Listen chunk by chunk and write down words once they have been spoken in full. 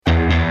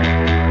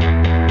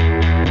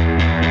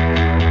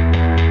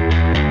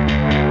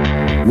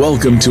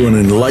Welcome to an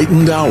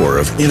enlightened hour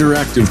of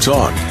interactive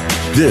talk.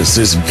 This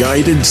is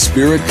Guided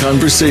Spirit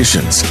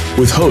Conversations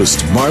with host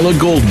Marla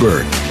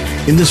Goldberg.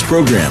 In this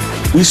program,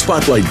 we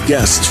spotlight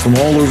guests from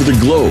all over the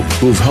globe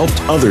who have helped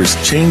others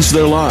change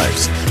their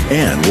lives,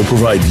 and will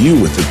provide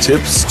you with the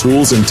tips,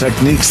 tools, and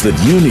techniques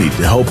that you need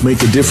to help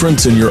make a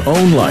difference in your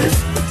own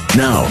life.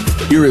 Now,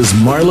 here is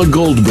Marla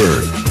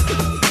Goldberg.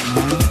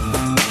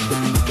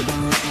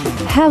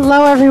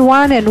 Hello,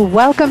 everyone, and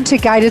welcome to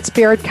Guided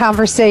Spirit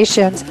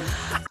Conversations.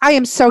 I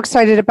am so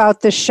excited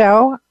about this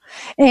show,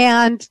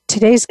 and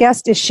today's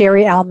guest is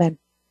Shari Elman.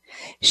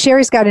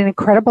 Shari's got an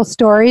incredible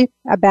story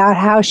about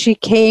how she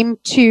came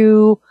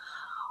to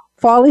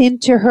fall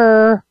into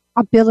her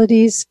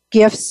abilities,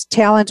 gifts,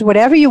 talents,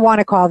 whatever you want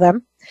to call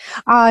them.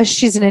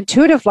 She's an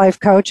intuitive life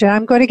coach, and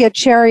I'm going to get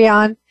Shari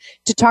on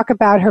to talk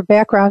about her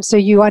background so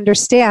you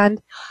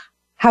understand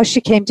how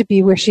she came to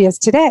be where she is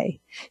today.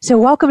 So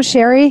welcome,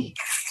 Shari.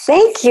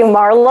 Thank you,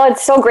 Marla.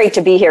 It's so great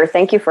to be here.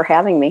 Thank you for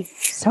having me.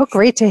 So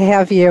great to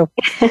have you.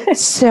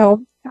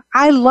 So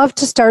I love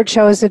to start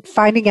shows at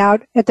finding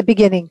out at the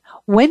beginning.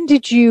 When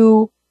did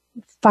you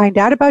find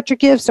out about your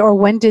gifts, or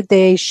when did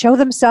they show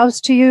themselves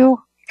to you?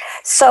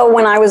 So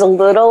when I was a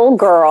little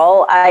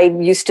girl, I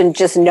used to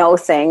just know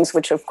things,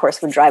 which of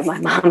course would drive my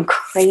mom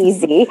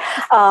crazy.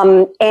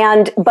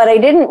 But I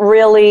didn't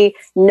really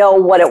know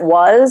what it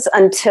was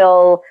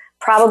until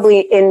probably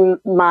in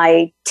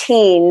my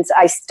teens.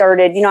 I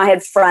started, I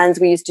had friends.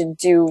 We used to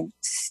do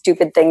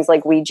stupid things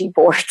like Ouija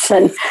boards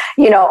and,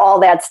 all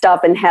that stuff,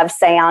 and have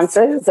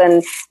seances.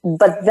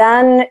 But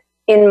then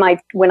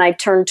when I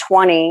turned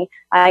 20,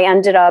 I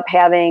ended up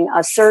having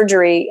a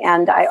surgery,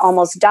 and I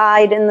almost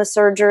died in the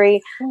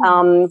surgery.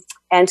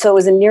 And so it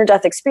was a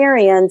near-death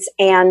experience.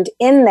 And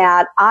in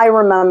that, I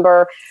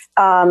remember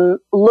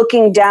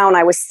looking down.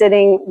 I was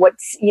sitting,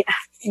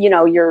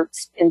 you're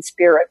in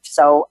spirit,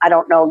 so I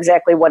don't know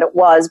exactly what it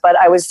was, but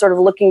I was sort of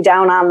looking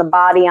down on the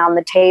body on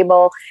the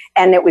table,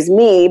 and it was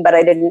me, but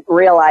I didn't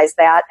realize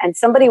that. And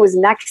somebody was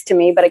next to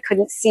me, but I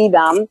couldn't see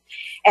them.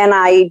 And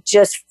I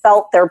just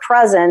felt their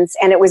presence,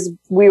 and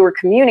we were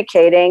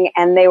communicating,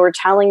 and they were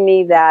telling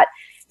me that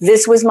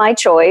this was my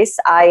choice.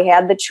 I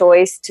had the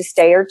choice to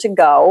stay or to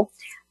go.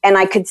 And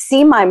I could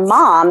see my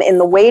mom in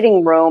the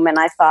waiting room, and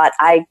I thought,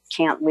 I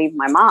can't leave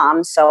my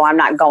mom, so I'm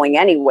not going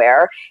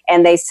anywhere.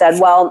 And they said,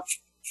 well,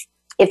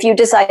 if you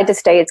decide to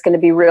stay, it's going to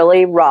be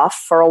really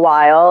rough for a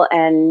while,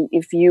 and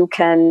if you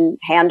can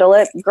handle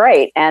it,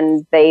 great.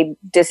 And they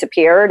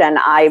disappeared, and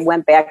I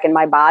went back in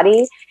my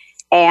body,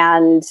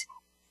 and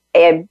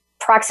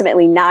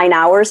approximately 9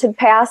 hours had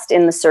passed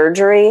in the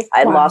surgery.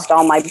 I'd lost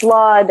all my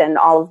blood and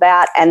all of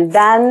that. And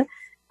then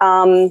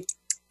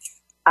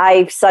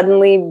I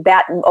suddenly,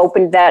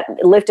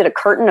 lifted a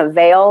curtain,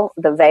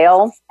 the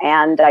veil,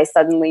 and I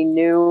suddenly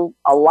knew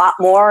a lot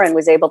more and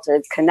was able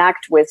to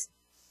connect with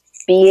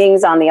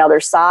beings on the other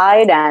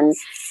side. And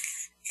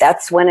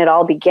that's when it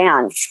all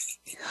began.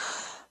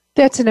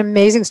 That's an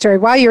amazing story.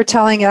 While you're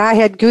telling it, I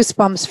had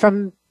goosebumps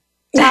from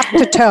top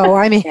to toe.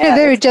 I mean,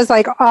 They were just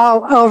like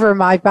all over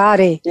my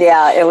body.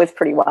 Yeah, it was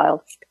pretty wild.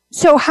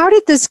 So how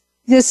did this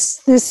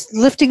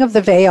lifting of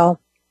the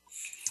veil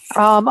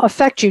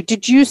affect you?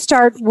 Did you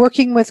start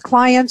working with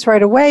clients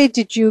right away?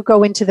 Did you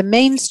go into the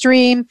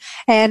mainstream?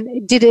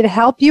 And did it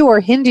help you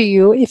or hinder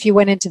you if you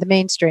went into the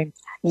mainstream?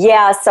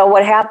 Yeah, so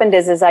what happened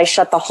is I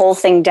shut the whole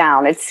thing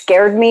down. It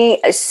scared me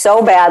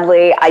so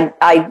badly.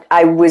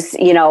 I was,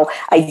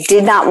 I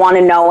did not want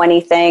to know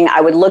anything.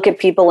 I would look at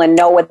people and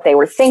know what they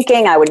were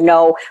thinking. I would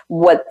know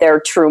what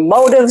their true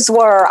motives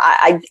were.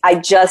 I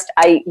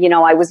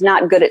was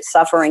not good at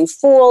suffering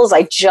fools.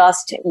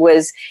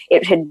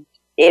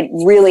 It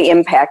really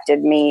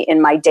impacted me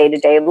in my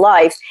day-to-day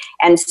life.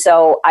 And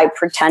so I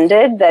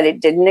pretended that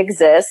it didn't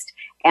exist.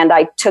 And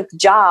I took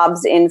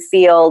jobs in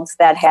fields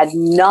that had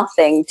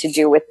nothing to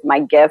do with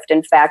my gift.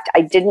 In fact,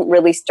 I didn't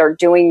really start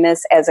doing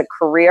this as a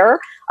career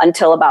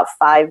until about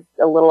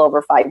a little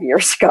over 5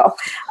 years ago.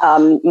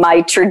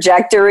 My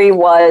trajectory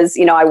was,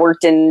 I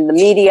worked in the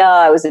media.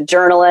 I was a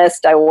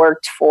journalist. I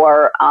worked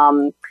for,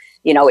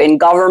 in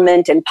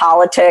government and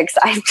politics.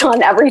 I've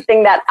done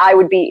everything that I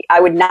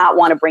would not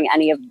want to bring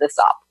any of this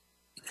up.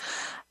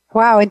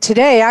 Wow. And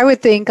today I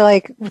would think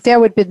like that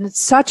would have been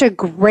such a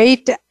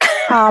great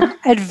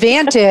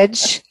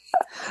advantage,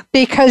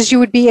 because you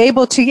would be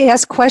able to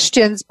ask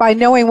questions by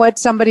knowing what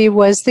somebody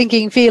was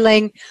thinking,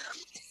 feeling,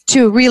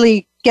 to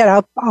really get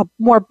a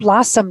more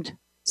blossomed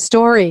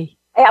story.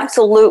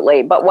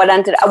 Absolutely. But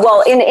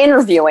in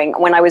interviewing,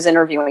 when I was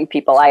interviewing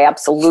people, I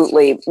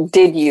absolutely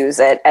did use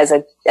it as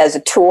a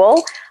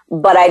tool,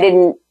 but I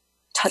didn't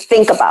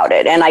think about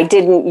it. And I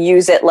didn't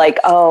use it like,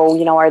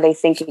 are they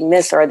thinking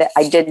this, or that?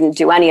 I didn't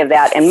do any of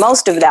that. And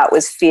most of that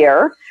was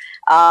fear.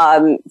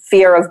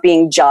 Fear of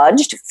being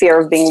judged, fear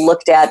of being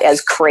looked at as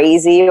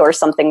crazy or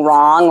something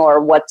wrong,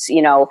 or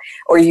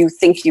or you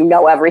think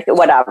everything,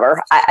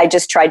 whatever. I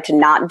just tried to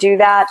not do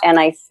that. And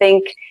I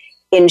think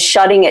in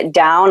shutting it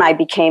down, I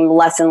became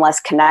less and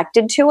less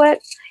connected to it,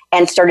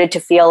 and started to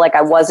feel like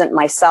I wasn't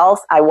myself,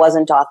 I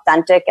wasn't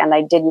authentic, and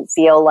I didn't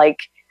feel like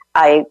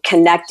I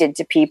connected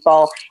to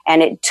people,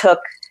 and it took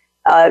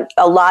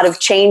a lot of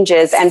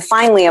changes. And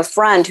finally, a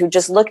friend who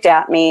just looked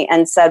at me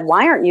and said,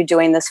 "Why aren't you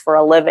doing this for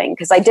a living?"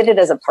 Because I did it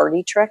as a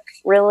party trick,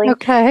 really.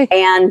 Okay.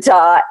 And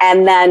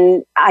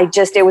then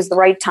it was the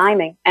right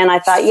timing. And I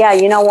thought, yeah,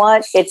 you know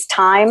what? It's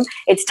time.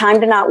 It's time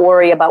to not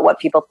worry about what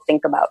people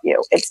think about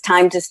you. It's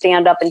time to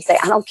stand up and say,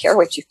 I don't care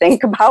what you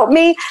think about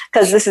me,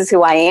 because this is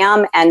who I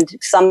am. And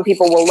some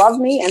people will love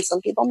me and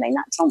some people may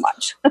not so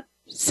much.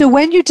 So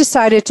when you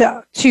decided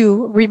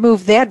to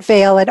remove that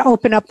veil and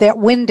open up that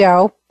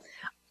window,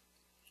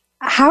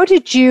 how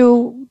did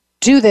you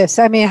do this?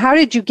 I mean, how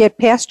did you get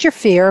past your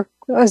fear,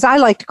 as I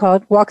like to call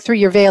it, walk through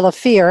your veil of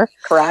fear?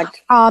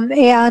 Correct.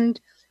 And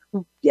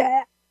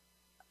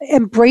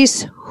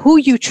embrace who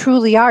you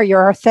truly are,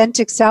 your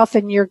authentic self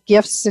and your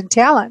gifts and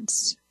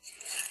talents?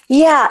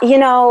 Yeah,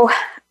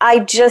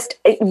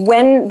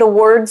 when the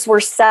words were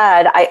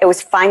said, it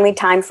was finally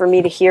time for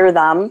me to hear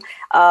them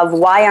of,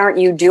 why aren't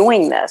you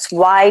doing this?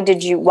 Why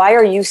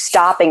are you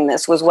stopping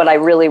this, was what I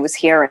really was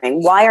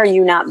hearing. Why are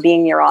you not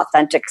being your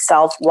authentic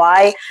self?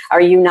 Why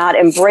are you not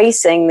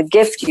embracing the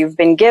gift you've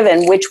been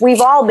given, which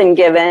we've all been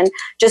given,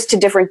 just to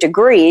different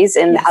degrees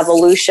in the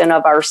evolution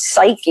of our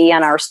psyche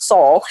and our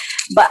soul.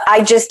 But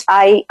it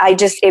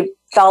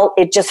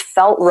just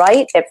felt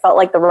right. It felt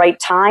like the right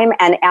time.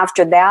 And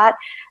after that,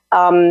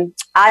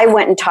 I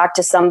went and talked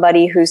to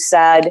somebody who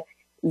said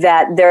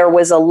that there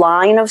was a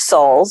line of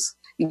souls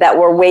that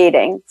were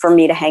waiting for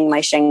me to hang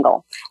my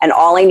shingle. And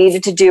all I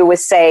needed to do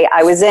was say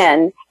I was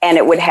in, and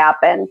it would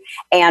happen.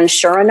 And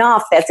sure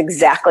enough, that's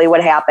exactly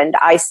what happened.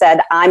 I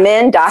said, I'm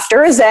in,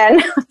 doctor is in.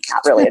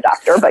 Not really a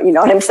doctor, but you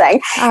know what I'm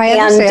saying. I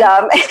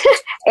understand.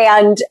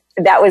 And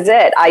that was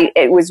it.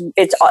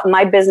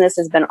 My business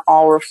has been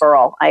all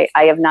referral. I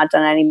have not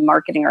done any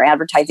marketing or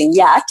advertising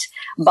yet,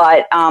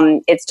 but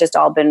it's just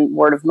all been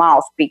word of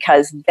mouth,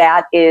 because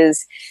that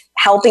is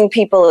helping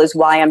people is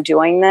why I'm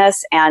doing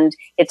this. And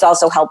it's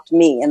also helped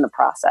me in the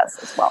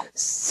process as well.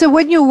 So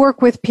when you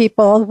work with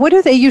people, what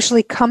do they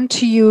usually come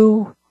to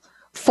you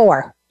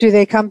for? Do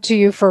they come to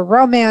you for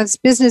romance,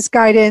 business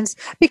guidance?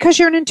 Because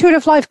you're an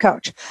intuitive life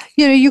coach.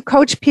 You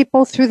coach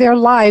people through their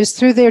lives,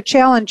 through their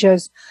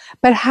challenges.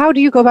 But how do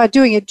you go about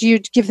doing it? Do you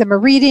give them a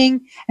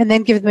reading and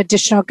then give them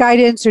additional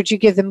guidance, or do you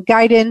give them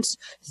guidance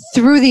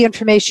through the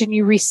information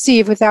you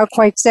receive without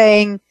quite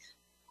saying,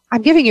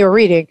 I'm giving you a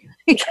reading?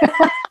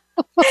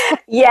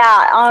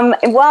 Yeah.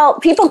 Well,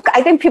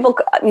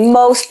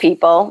 most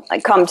people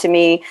come to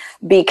me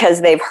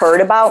because they've heard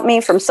about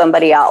me from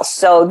somebody else.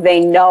 So they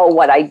know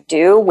what I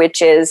do,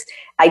 which is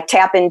I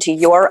tap into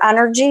your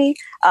energy.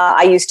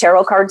 I use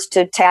tarot cards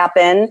to tap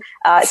in.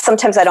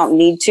 Sometimes I don't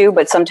need to,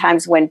 but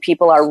sometimes when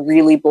people are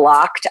really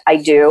blocked, I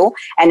do.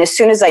 And as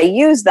soon as I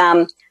use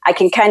them, I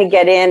can kind of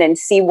get in and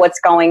see what's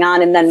going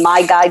on. And then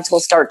my guides will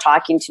start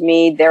talking to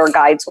me. Their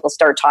guides will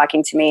start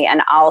talking to me.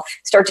 And I'll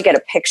start to get a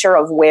picture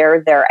of where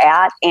they're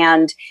at.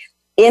 And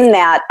in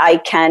that,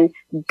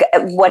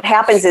 what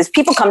happens is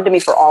people come to me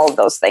for all of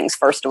those things,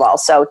 first of all.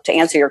 So to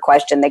answer your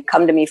question, they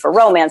come to me for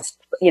romance,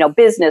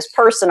 business,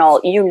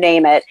 personal, you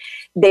name it.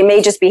 They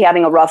may just be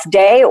having a rough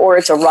day, or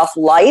it's a rough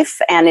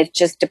life. And it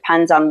just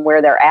depends on where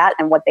they're at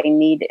and what they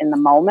need in the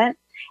moment.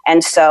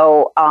 And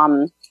so,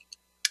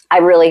 I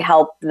really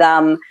help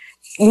them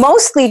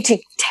mostly to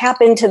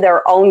tap into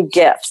their own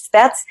gifts.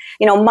 That's,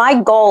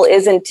 my goal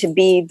isn't to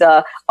be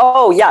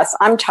oh, yes,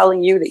 I'm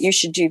telling you that you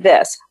should do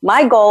this.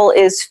 My goal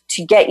is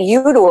to get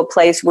you to a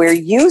place where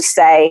you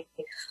say,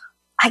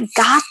 I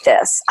got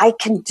this. I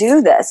can do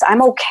this.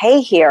 I'm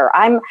okay here.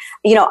 I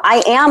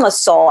am a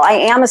soul. I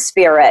am a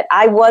spirit.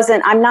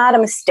 I'm not a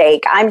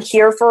mistake. I'm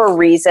here for a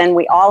reason.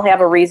 We all have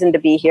a reason to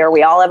be here.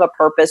 We all have a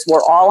purpose.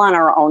 We're all on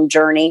our own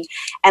journey,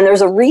 and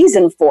there's a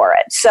reason for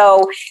it.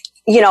 So,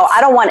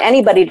 I don't want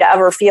anybody to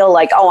ever feel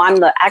like, oh, I'm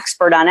the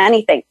expert on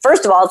anything.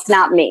 First of all, it's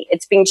not me.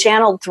 It's being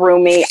channeled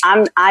through me.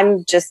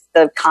 I'm just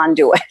the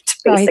conduit,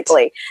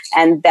 basically. Right.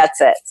 And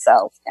that's it.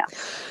 So, yeah.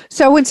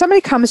 So when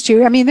somebody comes to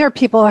you, there are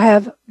people who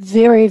have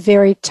very,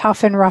 very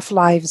tough and rough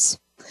lives.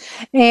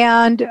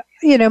 And,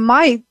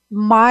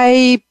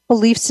 my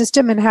belief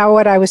system and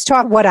what I was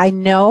taught, what I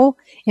know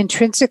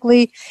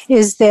intrinsically,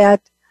 is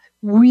that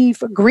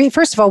we've agreed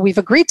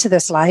to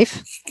this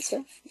life.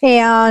 Okay.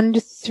 And,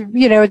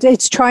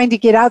 it's trying to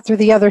get out through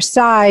the other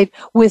side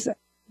with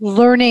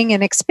learning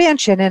and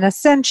expansion and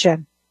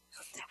ascension.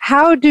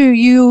 How do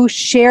you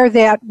share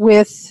that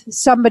with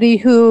somebody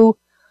who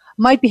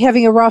might be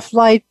having a rough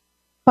life,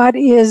 but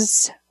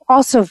is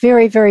also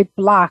very, very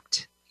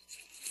blocked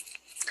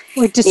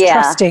or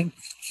distrusting?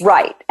 Yeah,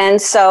 right.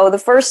 And so the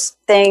first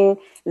thing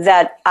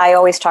that I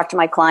always talk to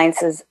my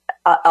clients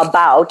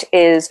about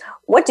is,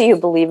 what do you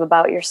believe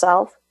about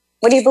yourself?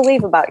 What do you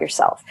believe about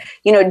yourself?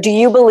 Do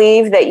you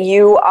believe that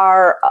you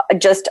are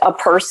just a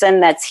person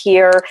that's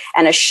here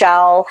and a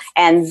shell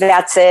and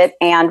that's it,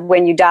 and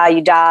when you die,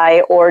 you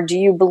die? Or do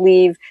you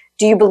believe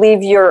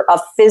you're a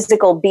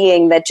physical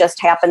being that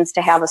just happens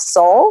to have a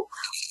soul?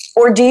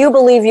 Or do you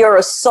believe you're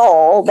a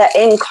soul that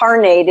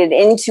incarnated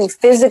into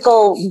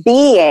physical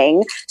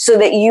being so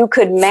that you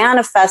could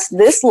manifest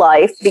this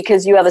life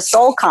because you have a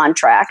soul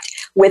contract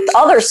with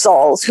other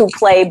souls who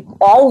play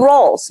all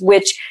roles,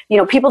 which,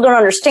 people don't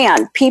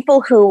understand.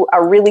 People who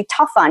are really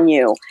tough on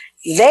you,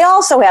 they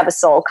also have a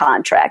soul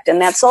contract.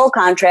 And that soul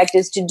contract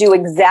is to do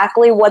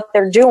exactly what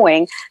they're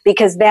doing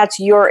because that's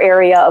your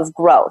area of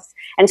growth.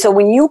 And so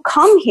when you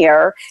come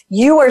here,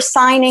 you are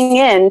signing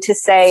in to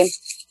say,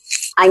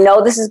 I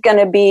know this is going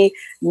to be,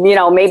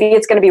 maybe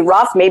it's going to be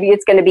rough. Maybe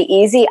it's going to be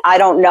easy. I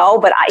don't know,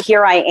 but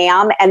here I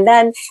am. And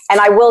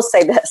I will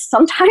say this,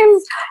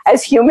 sometimes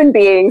as human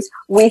beings,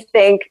 we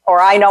think,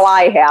 or I know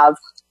I have,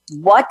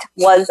 what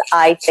was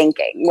I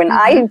thinking? When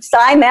I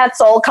signed that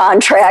soul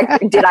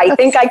contract, did I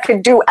think I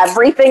could do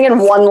everything in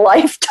one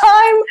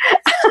lifetime?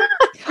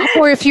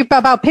 Or if you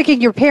about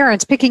picking your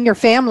parents, picking your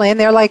family, and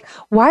they're like,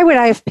 why would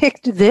I have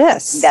picked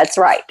this? That's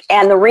right.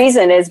 And the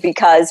reason is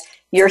because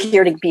you're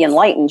here to be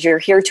enlightened. You're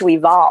here to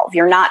evolve.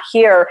 You're not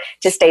here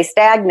to stay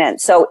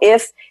stagnant. So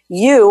if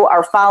you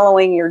are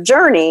following your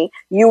journey,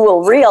 you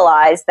will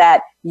realize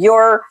that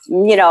your,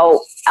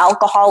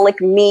 alcoholic,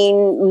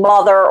 mean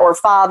mother or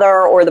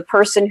father or the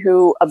person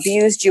who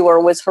abused you or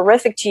was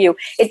horrific to you,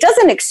 it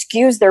doesn't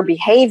excuse their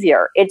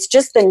behavior. It's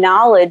just the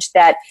knowledge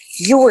that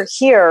you were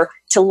here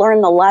to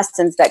learn the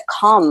lessons that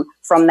come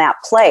from that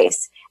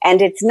place.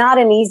 And it's not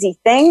an easy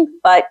thing,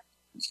 but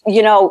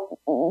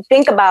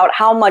think about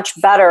how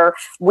much better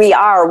we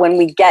are when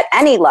we get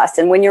any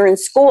lesson. When you're in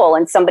school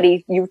and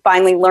you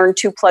finally learn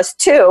 2 +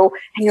 2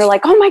 and you're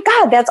like, oh my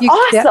God, that's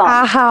awesome. The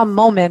aha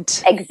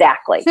moment.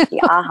 Exactly.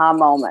 The aha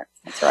moment.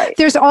 That's right.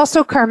 There's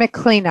also karmic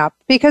cleanup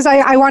because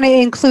I want to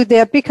include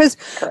that because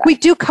Correct. We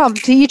do come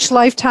to each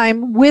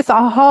lifetime with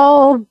a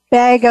whole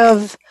bag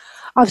of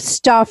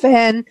stuff.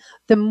 And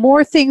the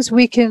more things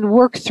we can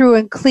work through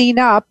and clean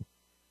up,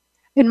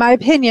 in my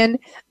opinion,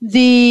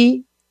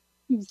 the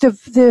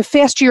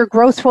faster your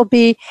growth will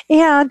be.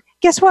 And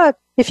guess what?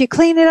 If you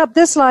clean it up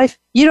this life,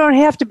 you don't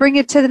have to bring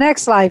it to the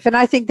next life. And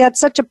I think that's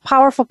such a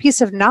powerful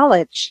piece of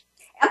knowledge.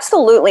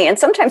 Absolutely. And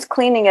sometimes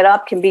cleaning it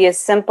up can be as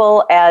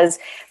simple as,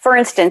 for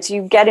instance,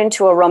 you get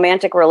into a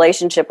romantic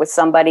relationship with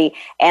somebody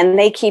and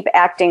they keep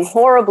acting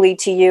horribly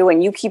to you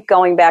and you keep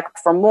going back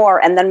for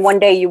more. And then one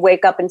day you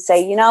wake up and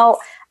say,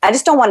 I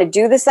just don't want to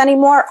do this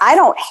anymore. I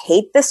don't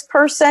hate this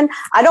person.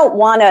 I don't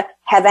want to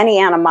have any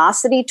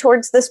animosity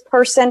towards this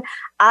person.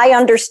 I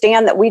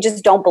understand that we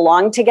just don't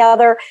belong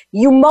together.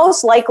 You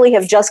most likely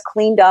have just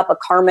cleaned up a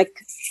karmic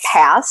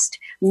past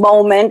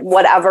moment,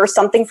 whatever,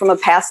 something from a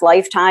past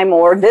lifetime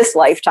or this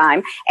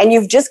lifetime, and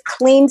you've just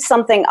cleaned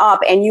something up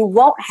and you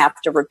won't have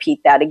to repeat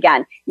that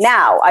again.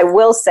 Now, I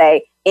will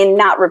say, in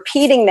not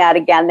repeating that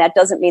again, that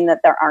doesn't mean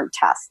that there aren't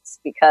tests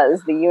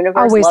because the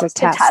universe loves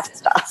to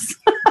test us.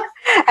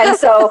 And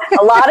so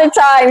a lot of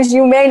times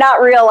you may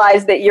not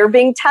realize that you're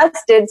being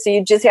tested. So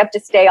you just have to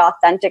stay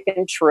authentic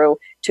and true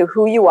to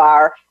who you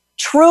are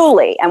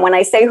truly. And when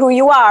I say who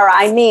you are,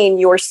 I mean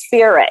your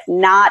spirit,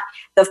 not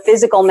the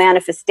physical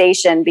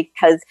manifestation,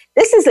 because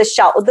this is a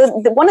shell.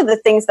 One of the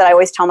things that I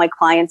always tell my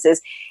clients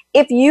is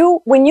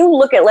when you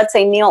look at, let's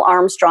say, Neil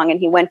Armstrong and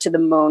he went to the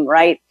moon,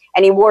 right?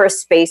 And he wore a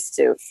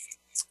spacesuit.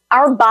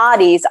 Our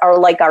bodies are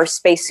like our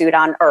spacesuit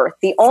on Earth.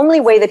 The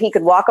only way that he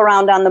could walk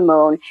around on the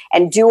moon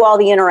and do all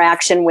the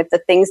interaction with the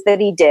things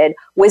that he did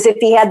was if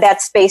he had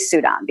that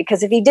spacesuit on.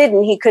 Because if he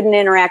didn't, he couldn't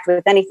interact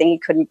with anything. He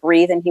couldn't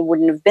breathe and he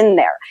wouldn't have been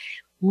there.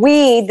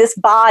 This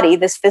body,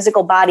 this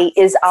physical body,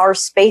 is our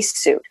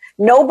spacesuit.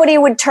 Nobody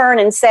would turn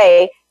and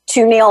say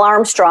to Neil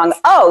Armstrong,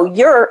 oh,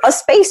 you're a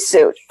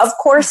spacesuit. Of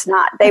course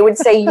not. They would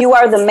say, you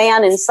are the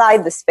man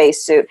inside the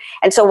spacesuit.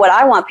 And so what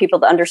I want people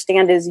to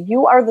understand is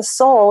you are the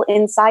soul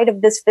inside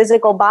of this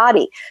physical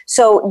body.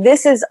 So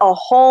this is a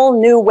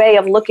whole new way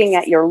of looking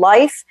at your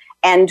life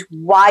and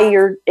why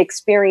you're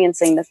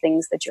experiencing the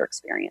things that you're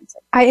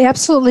experiencing. I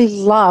absolutely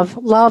love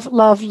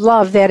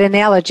that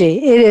analogy.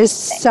 It is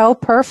so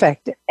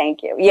perfect.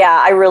 Thank you.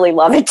 Yeah, I really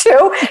love it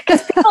too,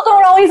 because people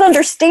don't always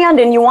understand,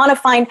 and you want to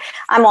find,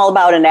 I'm all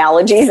about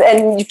analogies,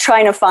 and you're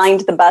trying to find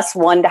the best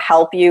one to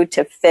help you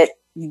to fit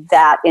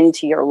that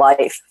into your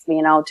life,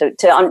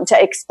 to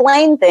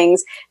explain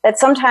things that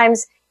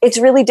sometimes it's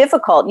really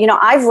difficult.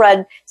 I've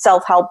read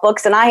self-help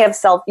books and I have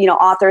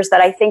authors that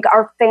I think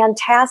are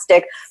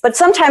fantastic, but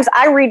sometimes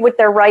I read what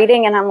they're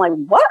writing and I'm like,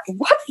 what?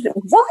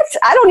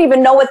 I don't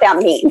even know what that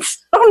means.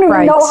 I don't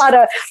even know how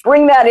to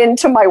bring that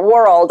into my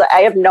world.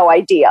 I have no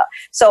idea.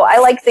 So I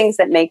like things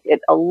that make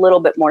it a little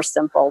bit more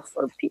simple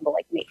for people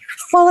like me.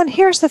 Well, and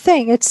here's the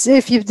thing. If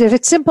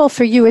it's simple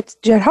for you, it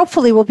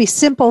hopefully will be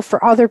simple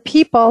for other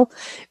people,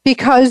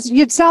 because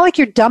it's not like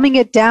you're dumbing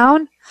it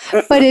down.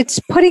 But it's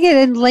putting it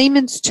in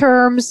layman's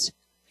terms.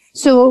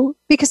 So,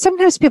 because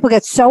sometimes people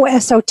get so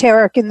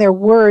esoteric in their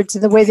words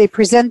and the way they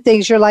present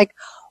things, you're like,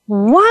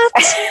 what?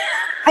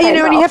 And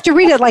you have to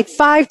read it like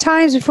 5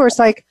 times before it's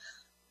like,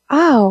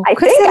 oh, I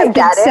think I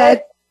get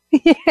it.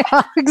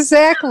 Yeah,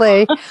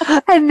 exactly.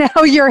 And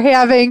now you're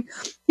having,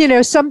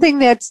 something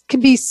that can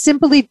be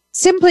simply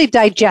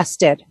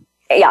digested.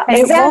 Yeah, and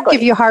exactly. it won't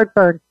give you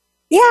heartburn.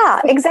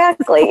 Yeah,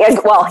 exactly.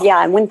 Well,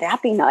 yeah, and wouldn't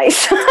that be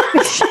nice?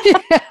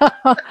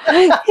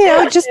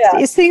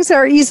 Things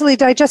are easily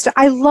digested.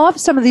 I love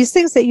some of these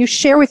things that you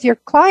share with your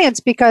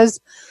clients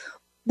because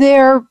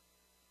they're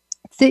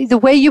the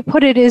way you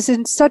put it is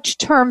in such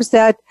terms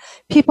that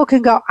people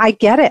can go, I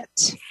get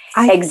it.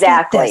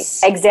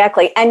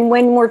 Exactly. And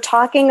when we're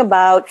talking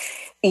about,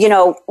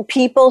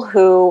 people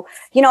who,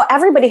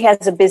 everybody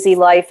has a busy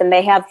life and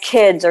they have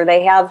kids or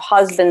they have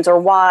husbands or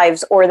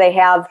wives or they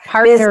have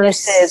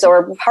businesses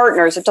or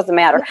partners. It doesn't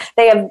matter.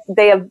 They have,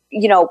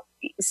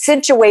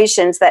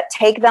 situations that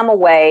take them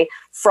away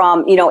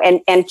from,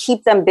 and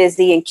keep them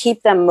busy and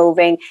keep them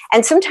moving.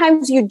 And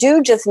sometimes you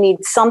do just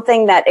need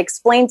something that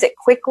explains it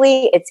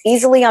quickly. It's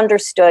easily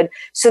understood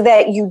so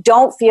that you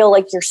don't feel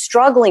like you're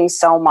struggling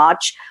so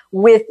much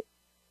with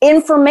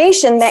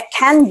information that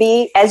can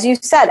be, as you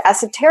said,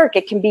 esoteric.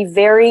 It can be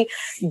very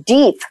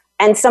deep.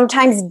 And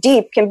sometimes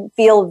deep can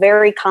feel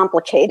very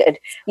complicated.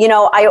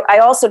 I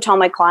also tell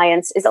my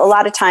clients is a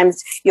lot of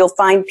times you'll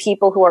find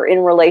people who are in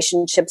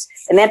relationships,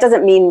 and that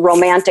doesn't mean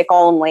romantic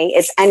only.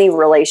 It's any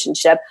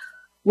relationship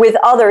with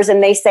others.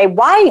 And they say,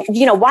 why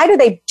do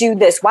they do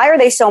this? Why are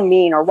they so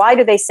mean? Or why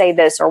do they say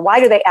this? Or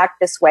why do they act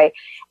this way?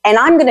 And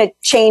I'm going to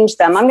change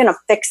them. I'm going to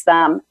fix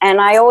them.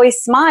 And I always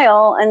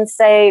smile and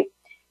say,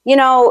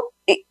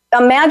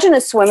 imagine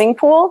a swimming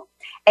pool.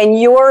 And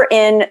you're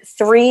in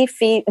 3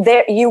 feet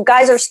there. You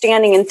guys are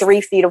standing in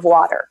 3 feet of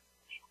water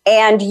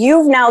and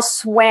you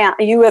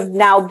have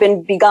now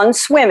begun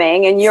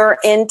swimming and you're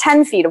in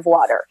 10 feet of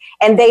water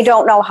and they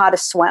don't know how to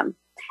swim.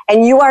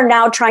 And you are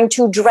now trying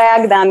to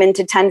drag them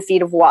into 10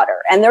 feet of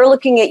water. And they're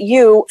looking at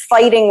you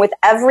fighting with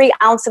every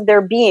ounce of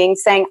their being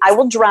saying, I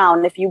will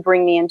drown if you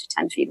bring me into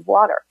 10 feet of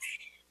water.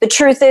 The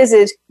truth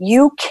is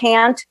you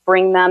can't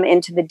bring them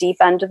into the deep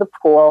end of the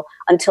pool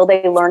until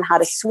they learn how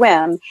to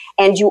swim.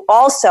 And you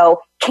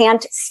also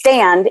can't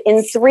stand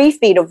in 3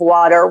 feet of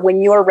water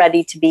when you're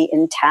ready to be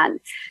in 10.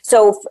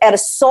 So at a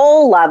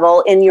soul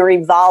level, in your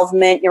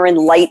evolvement, your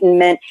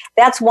enlightenment,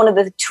 that's one of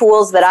the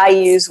tools that I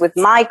use with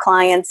my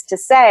clients to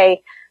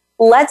say,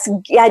 let's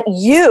get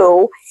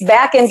you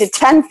back into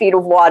 10 feet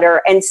of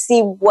water and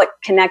see what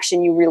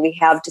connection you really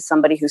have to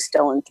somebody who's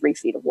still in 3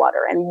 feet of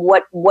water. And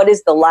what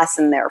is the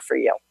lesson there for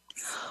you?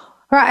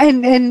 Right.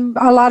 And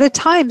a lot of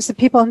times the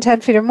people in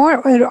 10 feet or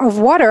more of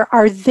water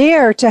are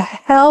there to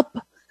help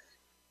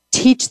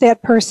teach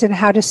that person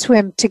how to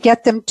swim, to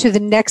get them to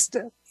the next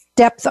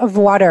depth of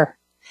water.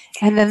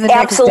 And then the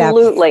next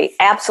depth.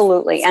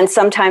 Absolutely. And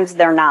sometimes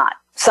they're not.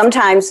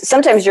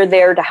 Sometimes you're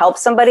there to help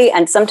somebody,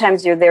 and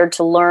sometimes you're there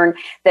to learn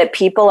that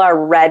people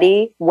are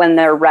ready when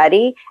they're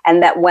ready,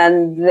 and that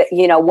when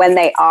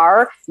they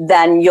are,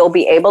 then you'll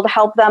be able to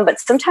help them. But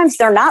sometimes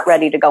they're not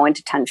ready to go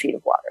into 10 feet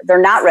of water. They're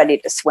not ready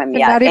to swim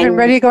yet. Not even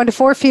ready to go into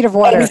 4 feet of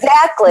water.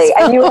 Exactly.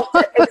 And you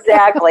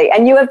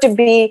have to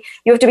be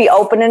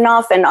open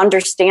enough and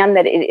understand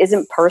that it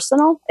isn't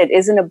personal. It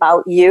isn't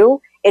about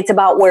you. It's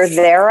about where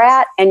they're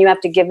at, and you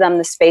have to give them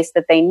the space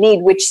that they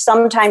need, which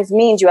sometimes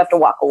means you have to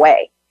walk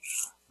away.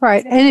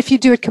 Right. And if you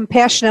do it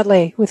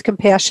compassionately, with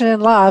compassion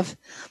and love,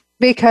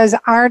 because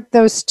aren't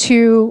those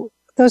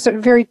are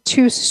very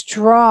two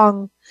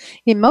strong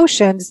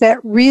emotions that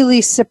really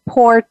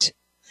support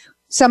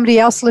somebody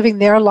else living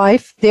their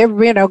life, they're,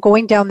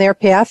 going down their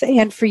path.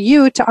 And for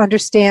you to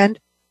understand,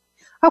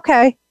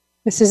 okay,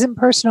 this isn't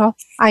personal.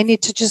 I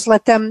need to just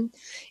let them,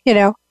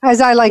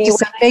 as I like to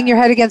say, bang your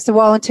head against the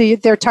wall until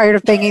they're tired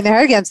of banging their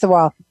head against the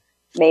wall.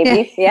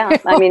 Maybe. Yeah.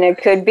 I mean, it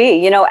could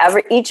be,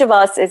 each of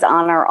us is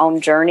on our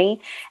own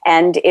journey,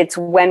 and it's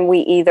when we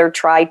either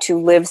try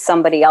to live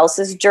somebody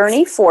else's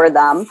journey for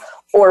them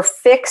or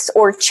fix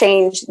or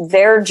change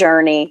their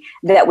journey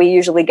that we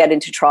usually get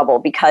into trouble,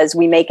 because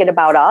we make it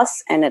about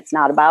us and it's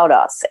not about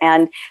us.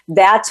 And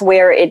that's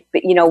where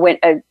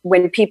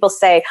when people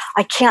say,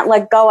 I can't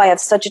let go, I have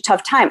such a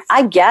tough time.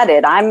 I get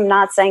it. I'm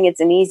not saying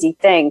it's an easy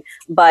thing,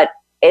 but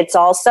it's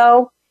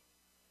also,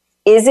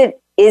 is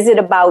it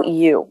about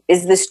you?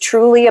 Is this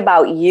truly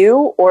about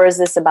you, or is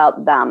this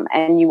about them?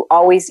 And you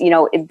always,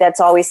 that's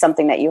always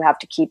something that you have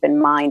to keep in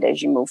mind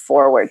as you move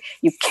forward.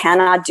 You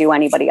cannot do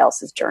anybody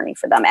else's journey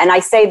for them. And I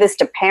say this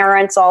to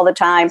parents all the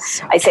time.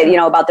 I say,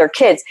 about their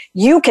kids.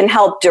 You can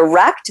help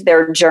direct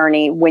their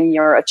journey when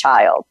you're a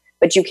child,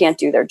 but you can't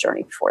do their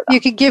journey for them.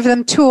 You can give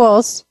them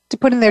tools to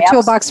put in their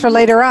toolbox for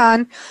later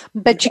on,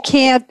 but you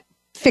can't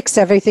fix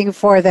everything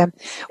for them.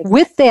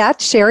 With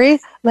that, Shari,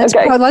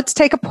 let's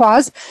take a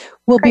pause.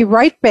 We'll be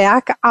right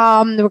back.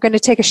 We're going to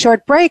take a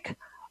short break.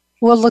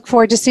 We'll look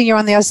forward to seeing you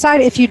on the other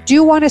side. If you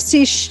do want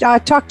to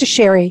talk to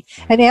Shari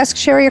and ask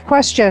Shari a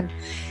question,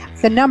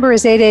 the number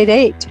is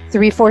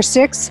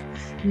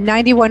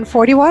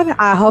 888-346-9141.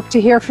 I hope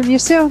to hear from you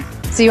soon.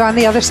 See you on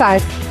the other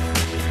side.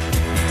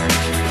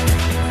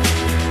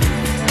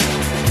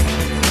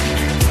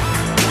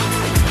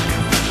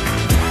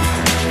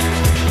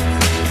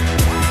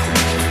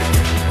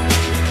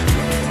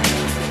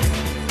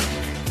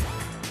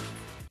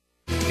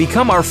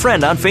 Become our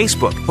friend on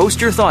Facebook. Post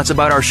your thoughts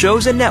about our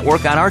shows and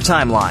network on our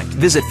timeline.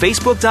 Visit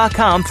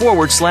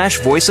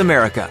Facebook.com/Voice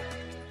America.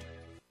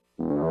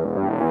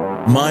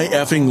 My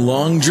Effing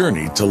Long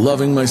Journey to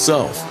Loving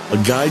Myself, A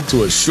Guide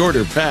to a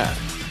Shorter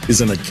Path, is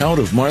an account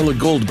of Marla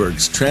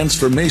Goldberg's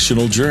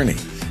transformational journey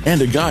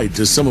and a guide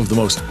to some of the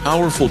most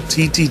powerful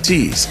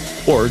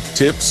TTTs, or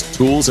tips,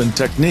 tools, and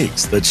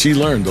techniques that she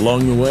learned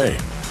along the way.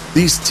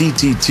 These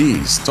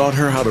TTTs taught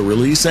her how to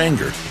release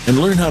anger and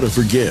learn how to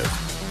forgive,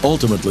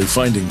 ultimately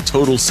finding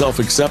total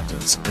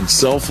self-acceptance and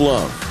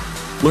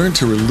self-love. Learn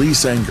to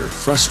release anger,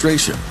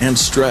 frustration, and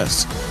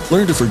stress.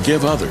 Learn to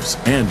forgive others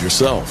and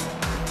yourself.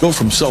 Go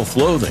from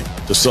self-loathing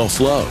to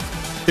self-love.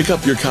 Pick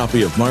up your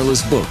copy of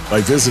Marla's book by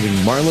visiting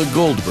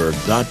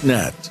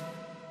marlagoldberg.net.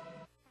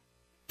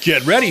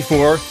 Get ready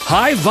for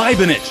High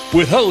Vibin' It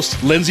with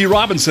hosts Lindsay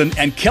Robinson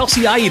and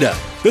Kelsey Aida.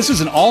 This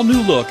is an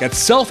all-new look at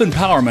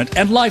self-empowerment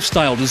and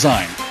lifestyle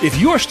design. If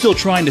you're still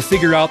trying to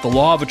figure out the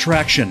law of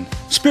attraction,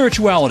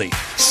 spirituality,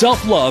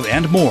 self-love,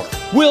 and more,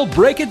 we'll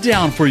break it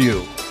down for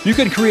you. You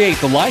can create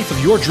the life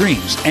of your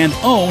dreams and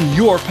own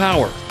your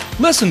power.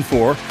 Listen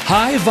for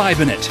High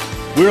Vibin' It.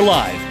 We're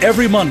live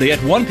every Monday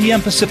at 1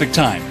 p.m. Pacific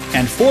Time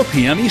and 4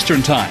 p.m.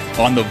 Eastern Time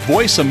on the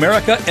Voice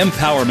America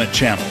Empowerment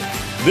Channel.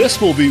 This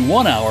will be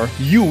 1 hour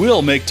you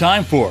will make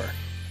time for.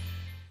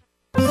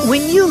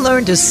 When you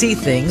learn to see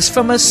things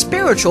from a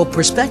spiritual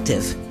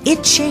perspective,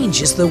 it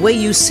changes the way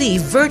you see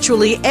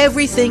virtually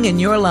everything in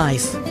your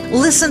life.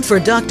 Listen for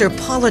Dr.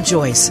 Paula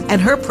Joyce and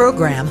her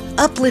program,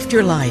 Uplift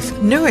Your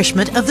Life,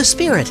 Nourishment of the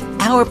Spirit.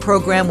 Our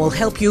program will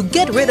help you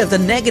get rid of the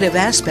negative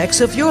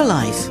aspects of your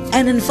life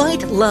and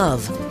invite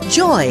love,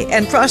 joy,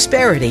 and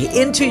prosperity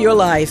into your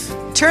life.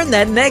 Turn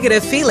that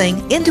negative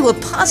feeling into a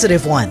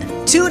positive one.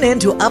 Tune in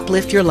to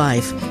Uplift Your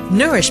Life,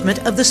 Nourishment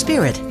of the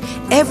Spirit,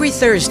 every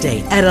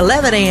Thursday at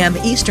 11 a.m.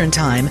 Eastern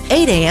Time,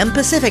 8 a.m.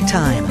 Pacific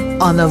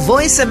Time on the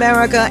Voice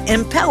America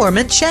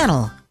Empowerment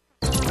Channel.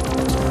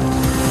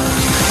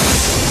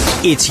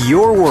 It's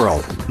your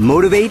world.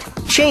 Motivate,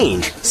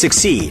 change,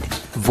 succeed.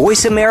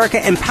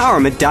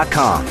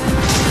 VoiceAmericaEmpowerment.com.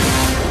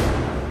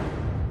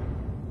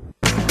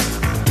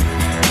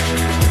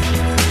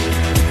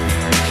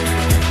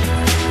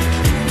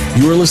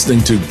 You are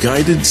listening to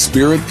Guided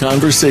Spirit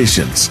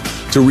Conversations.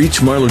 To reach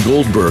Marla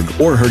Goldberg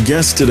or her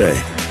guest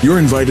today, you're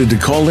invited to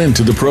call in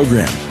to the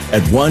program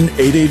at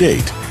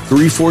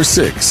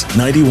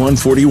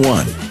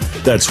 1-888-346-9141.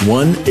 That's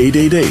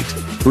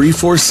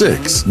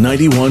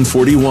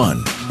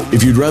 1-888-346-9141.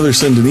 If you'd rather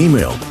send an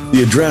email,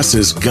 the address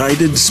is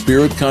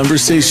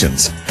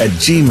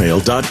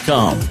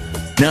guidedspiritconversations@gmail.com.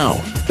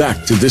 Now,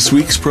 back to this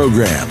week's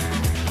program.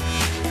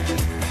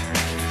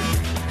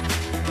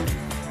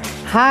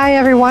 Hi,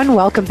 everyone.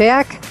 Welcome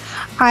back.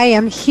 I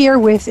am here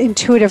with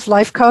intuitive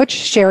life coach,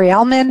 Shari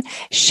Elman.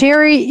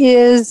 Shari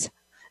is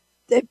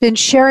been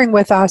sharing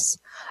with us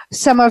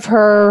some of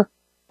her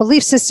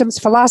belief systems,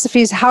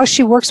 philosophies, how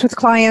she works with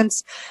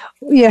clients,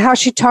 how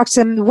she talks to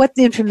them, what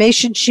the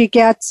information she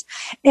gets.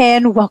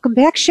 And welcome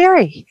back,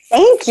 Shari.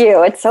 Thank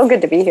you. It's so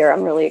good to be here.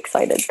 I'm really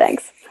excited.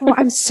 Thanks. Well,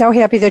 I'm so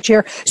happy that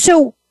you're here.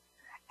 So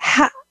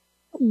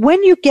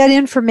when you get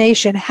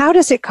information, how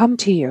does it come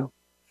to you?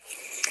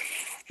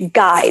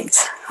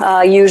 Guides,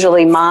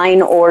 usually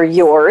mine or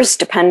yours,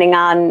 depending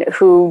on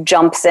who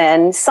jumps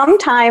in.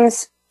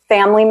 Sometimes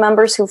family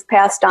members who've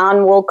passed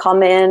on will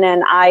come in,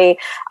 and I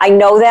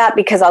know that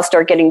because I'll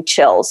start getting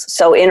chills.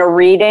 So in a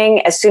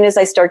reading, as soon as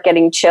I start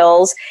getting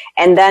chills,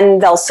 and then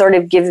they'll sort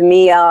of give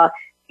me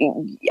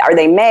are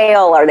they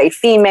male? Are they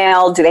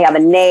female? Do they have a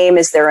name?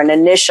 Is there an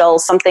initial?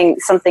 Something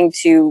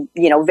to,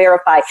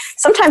 verify.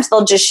 Sometimes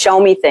they'll just show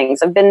me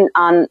things. I've been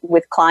on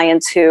with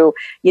clients who,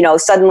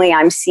 suddenly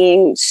I'm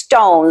seeing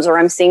stones, or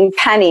I'm seeing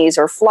pennies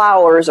or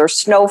flowers or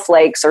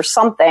snowflakes or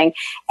something.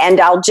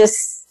 And I'll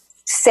just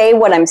say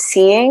what I'm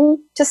seeing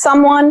to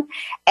someone,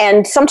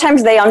 and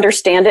sometimes they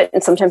understand it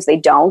and sometimes they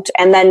don't.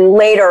 And then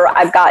later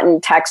I've gotten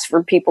texts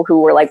from people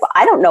who were like, well,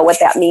 I don't know what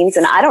that means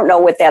and I don't know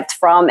what that's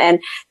from. And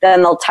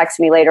then they'll text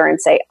me later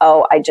and say,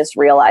 oh, I just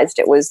realized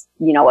it was,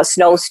 a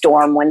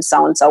snowstorm when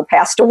so-and-so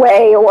passed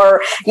away,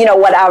 or,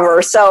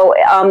 whatever. So,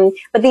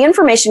 but the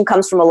information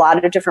comes from a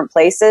lot of different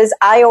places.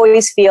 I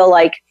always feel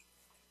like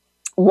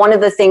one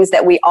of the things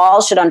that we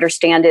all should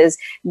understand is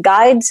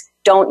guides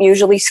don't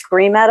usually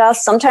scream at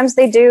us. Sometimes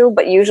they do,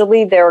 but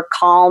usually they're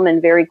calm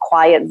and very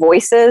quiet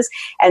voices.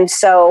 And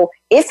so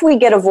if we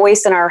get a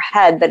voice in our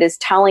head that is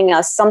telling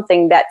us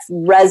something that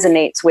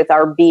resonates with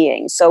our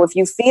being. So if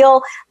you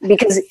feel,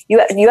 because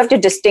you have to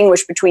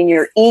distinguish between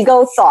your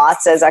ego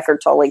thoughts, as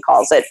Eckhart Tolle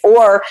calls it,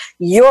 or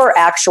your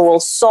actual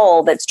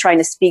soul that's trying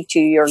to speak to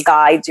you, your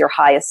guides, your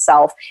highest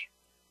self.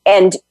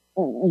 And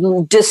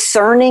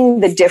discerning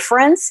the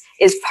difference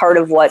is part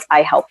of what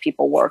I help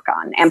people work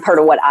on, and part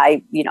of what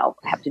I,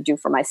 have to do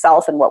for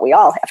myself, and what we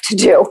all have to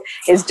do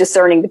is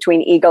discerning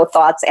between ego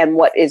thoughts and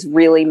what is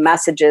really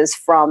messages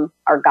from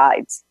our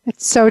guides.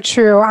 It's so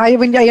true. I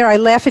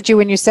laugh at you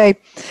when you say,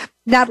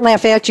 not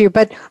laugh at you,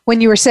 but when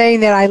you were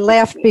saying that, I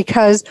laughed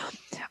because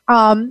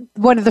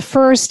one of the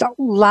first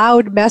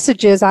loud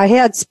messages I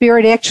had,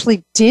 Spirit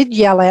actually did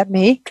yell at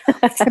me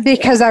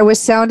because I was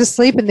sound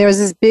asleep, and there was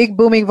this big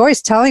booming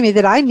voice telling me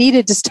that I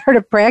needed to start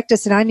a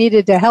practice and I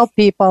needed to help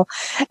people.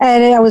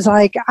 And I was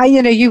like,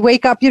 you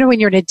wake up, when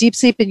you're in a deep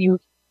sleep and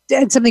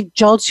something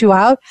jolts you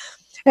out.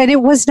 And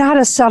it was not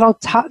a subtle,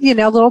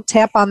 little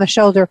tap on the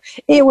shoulder.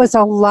 It was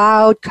a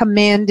loud,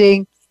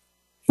 commanding,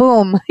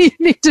 boom, you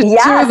need to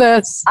do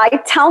this.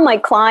 I tell my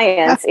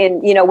clients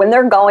when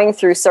they're going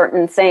through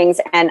certain things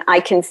and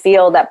I can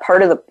feel that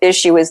part of the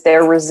issue is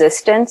their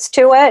resistance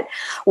to it.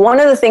 One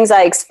of the things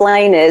I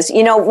explain is,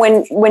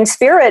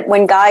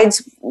 when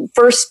guides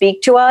first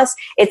speak to us,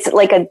 it's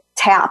like a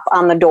tap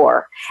on the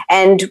door.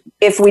 And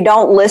if we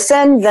don't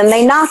listen, then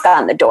they knock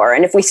on the door.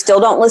 And if we still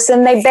don't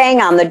listen, they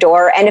bang on the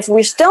door. And if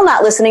we're still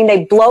not listening,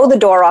 they blow the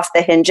door off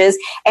the hinges.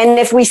 And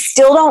if we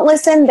still don't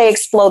listen, they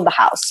explode the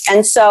house.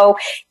 And so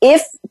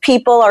if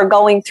people are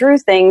going through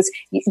things,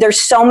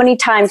 there's so many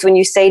times when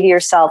you say to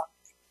yourself,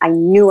 I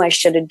knew I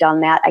should have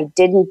done that. I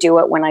didn't do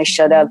it when I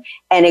should have.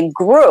 And it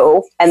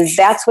grew. And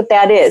that's what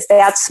that is.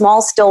 That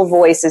small, still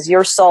voice is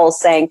your soul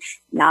saying,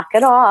 knock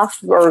it off,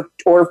 or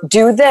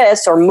do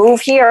this, or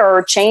move here,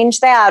 or change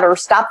that, or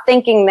stop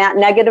thinking that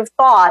negative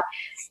thought.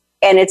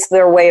 And it's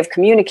their way of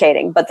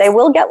communicating. But they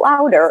will get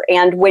louder.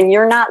 And when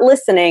you're not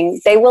listening,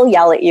 they will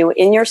yell at you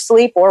in your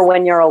sleep or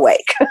when you're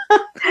awake.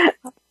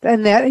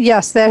 And that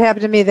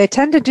happened to me. They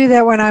tend to do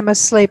that when I'm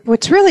asleep.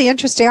 What's really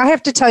interesting, I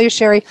have to tell you,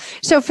 Shari,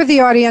 so for the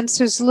audience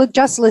who's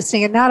just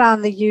listening and not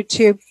on the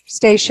YouTube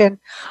station,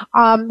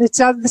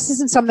 this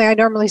isn't something I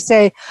normally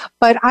say,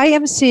 but I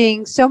am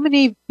seeing so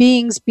many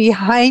beings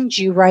behind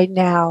you right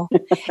now.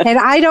 And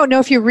I don't know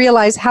if you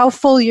realize how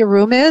full your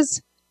room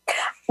is.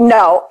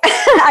 No,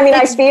 I mean,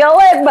 I feel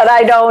it, but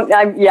I don't.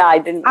 I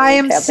didn't.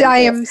 Really I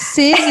am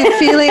seeing and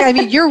feeling. I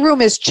mean, your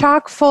room is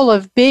chock full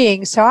of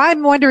beings. So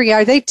I'm wondering,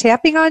 are they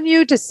tapping on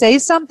you to say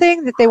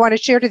something that they want to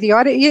share to the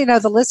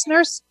audience, the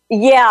listeners?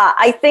 Yeah,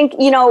 I think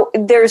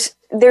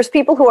there's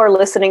people who are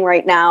listening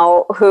right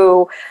now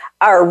who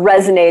are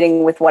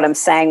resonating with what I'm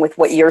saying, with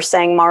what you're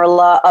saying,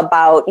 Marla,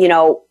 about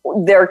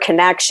their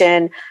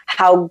connection,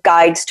 how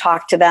guides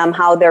talk to them,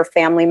 how their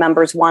family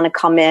members want to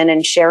come in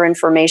and share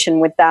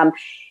information with them.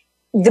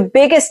 Now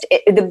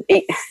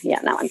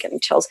I'm getting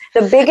chills.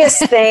 The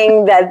biggest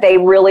thing that they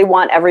really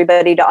want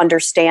everybody to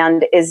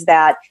understand is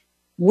that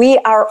we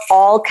are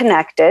all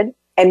connected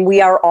and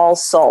we are all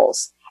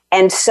souls.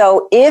 And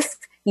so if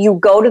you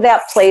go to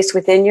that place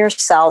within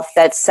yourself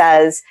that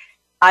says,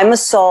 I'm a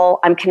soul,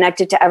 I'm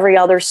connected to every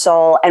other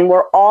soul, and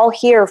we're all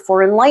here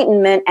for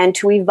enlightenment and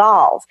to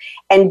evolve,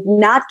 and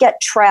not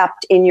get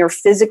trapped in your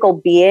physical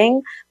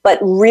being, but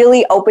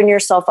really open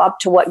yourself up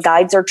to what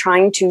guides are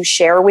trying to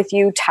share with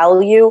you,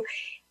 tell you.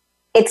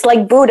 It's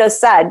like Buddha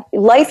said,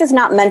 life is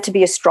not meant to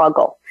be a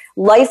struggle.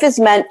 Life is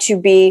meant to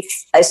be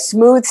a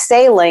smooth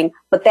sailing,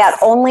 but that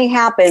only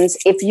happens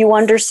if you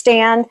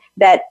understand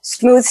that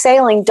smooth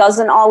sailing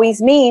doesn't always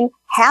mean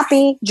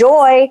happy,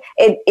 joy.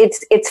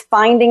 It's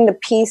finding the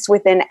peace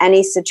within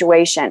any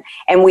situation.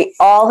 And we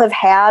all have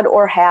had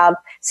or have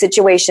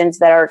situations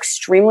that are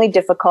extremely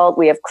difficult.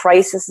 We have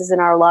crises in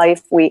our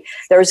life.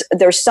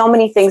 There's so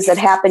many things that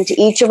happen to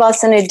each of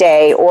us in a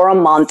day or a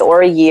month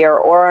or a year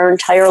or our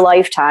entire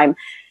lifetime.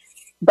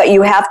 But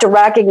you have to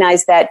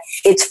recognize that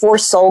it's for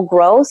soul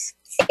growth.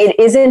 It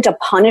isn't a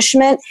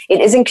punishment. It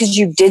isn't because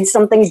you did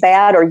something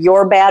bad or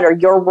you're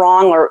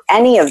wrong or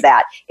any of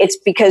that. It's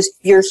because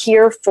you're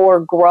here for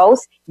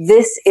growth.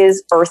 This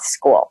is Earth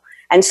School.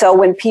 And so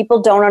when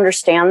people don't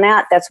understand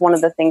that, that's one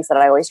of the things that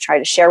I always try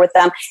to share with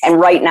them. And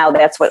right now,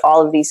 that's what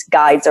all of these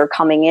guides are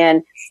coming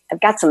in. I've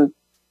got some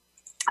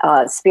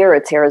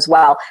spirits here as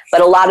well, but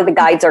a lot of the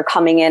guides are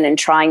coming in and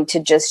trying to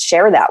just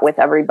share that with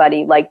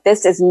everybody. Like,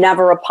 this is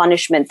never a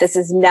punishment. This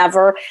is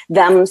never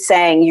them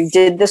saying you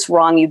did this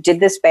wrong, you did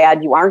this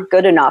bad, you aren't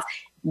good enough.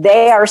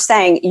 They are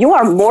saying you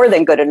are more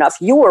than good enough.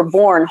 You were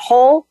born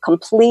whole,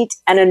 complete,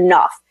 and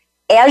enough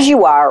as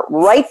you are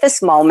right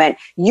this moment.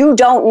 You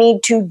don't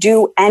need to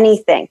do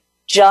anything.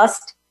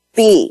 Just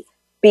be.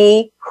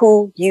 Be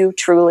who you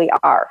truly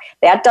are.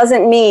 That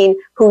doesn't mean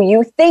who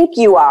you think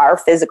you are,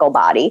 physical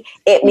body.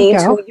 It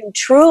means who you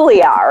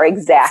truly are,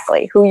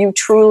 exactly. Who you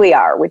truly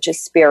are, which is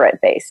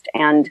spirit-based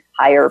and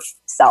higher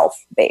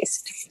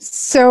self-based.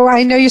 So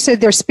I know you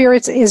said they're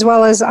spirits as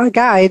well as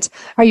guides.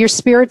 Are your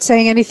spirits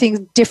saying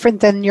anything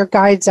different than your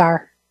guides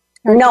are?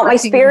 No, my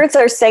spirits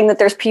are saying that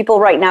there's people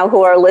right now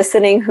who are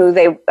listening who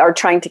they are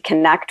trying to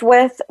connect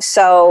with.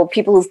 So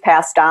people who've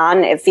passed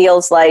on, it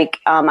feels like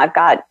I've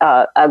got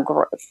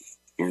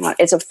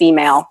it's a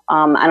female.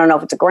 I don't know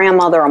if it's a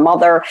grandmother, a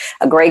mother,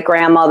 a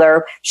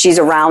great-grandmother. She's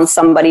around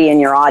somebody in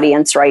your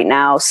audience right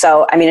now.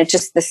 So, I mean,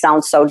 this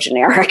sounds so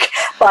generic.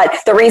 But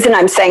the reason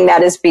I'm saying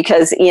that is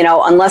because,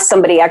 unless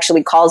somebody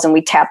actually calls and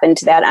we tap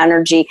into that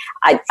energy,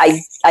 I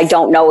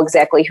don't know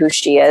exactly who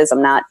she is.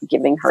 I'm not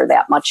giving her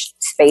that much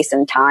space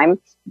and time.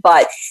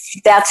 But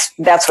that's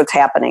what's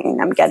happening.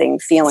 I'm getting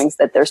feelings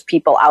that there's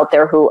people out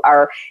there who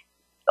are,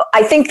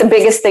 I think the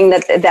biggest thing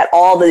that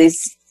all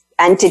these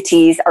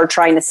entities are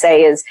trying to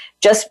say is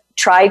just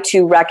try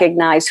to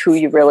recognize who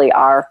you really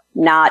are,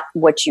 not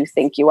what you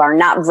think you are,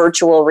 not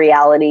virtual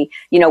reality.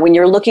 You know, when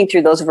you're looking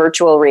through those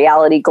virtual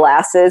reality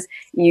glasses,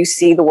 you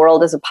see the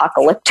world as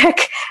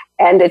apocalyptic,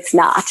 and it's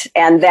not.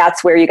 And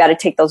that's where you got to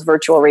take those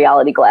virtual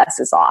reality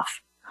glasses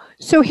off.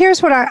 So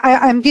here's what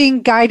I'm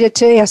being guided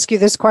to ask you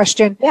this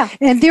question. Yeah.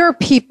 And there are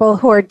people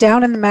who are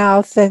down in the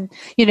mouth and,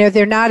 you know,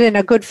 they're not in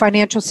a good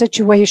financial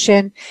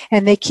situation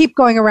and they keep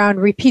going around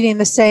repeating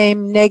the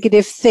same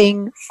negative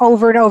thing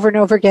over and over and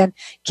over again.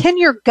 Can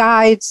your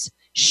guides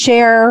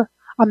share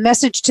a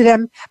message to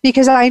them?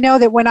 Because I know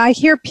that when I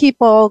hear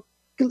people,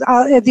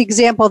 the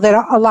example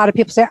that a lot of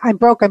people say, I'm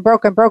broke, I'm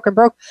broke, I'm broke, I'm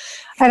broke.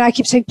 And I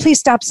keep saying, please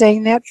stop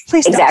saying that.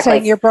 Please stop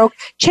saying you're broke.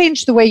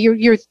 Change the way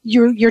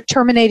you're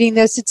terminating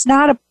this.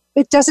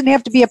 It doesn't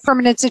have to be a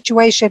permanent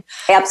situation.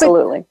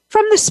 Absolutely. But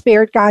from the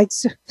spirit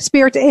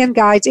and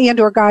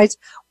guides,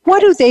 what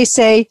do they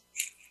say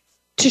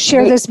to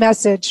share this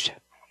message?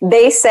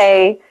 They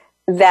say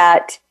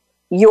that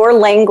your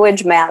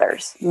language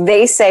matters.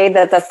 They say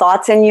that the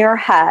thoughts in your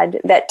head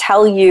that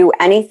tell you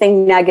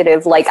anything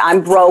negative, like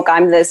I'm broke,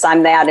 I'm this,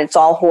 I'm that, it's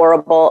all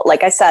horrible.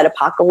 Like I said,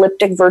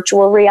 apocalyptic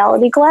virtual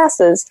reality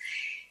glasses.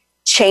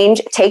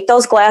 Take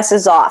those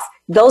glasses off.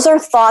 Those are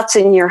thoughts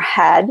in your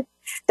head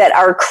that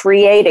are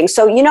creating.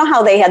 So you know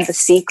how they had The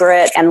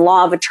Secret and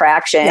Law of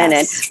Attraction,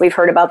 and we've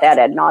heard about that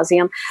ad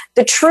nauseum.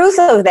 The truth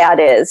of that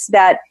is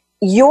that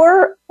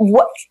it's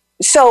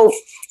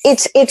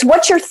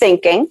what you're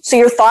thinking. So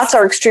your thoughts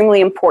are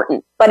extremely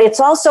important, but it's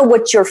also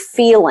what you're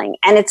feeling.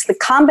 And it's the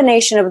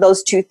combination of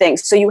those two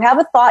things. So you have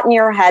a thought in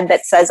your head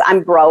that says,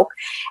 I'm broke.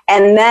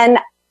 And then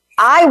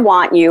I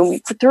want you,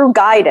 through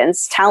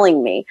guidance,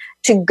 telling me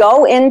to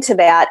go into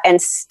that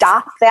and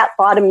stop that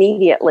thought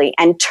immediately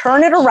and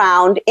turn it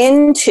around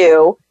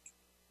into,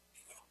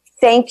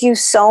 thank you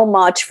so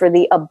much for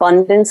the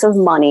abundance of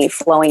money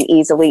flowing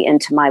easily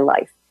into my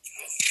life.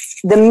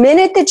 The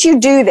minute that you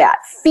do that,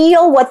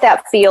 feel what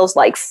that feels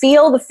like.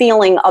 Feel the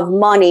feeling of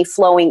money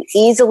flowing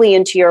easily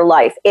into your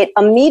life. It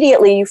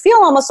immediately, you feel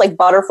almost like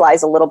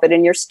butterflies a little bit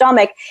in your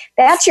stomach.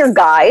 That's your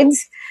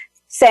guides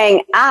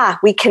saying,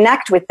 we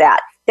connect with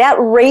that. That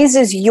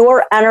raises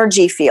your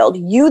energy field.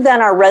 You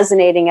then are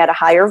resonating at a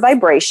higher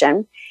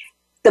vibration.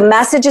 The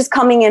message is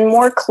coming in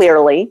more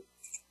clearly,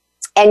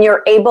 and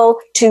you're able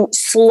to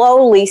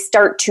slowly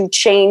start to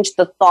change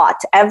the thought.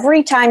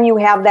 Every time you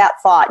have that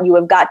thought, you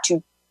have got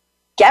to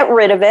get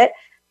rid of it,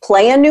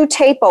 play a new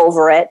tape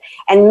over it,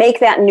 and make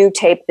that new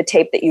tape the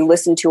tape that you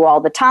listen to all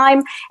the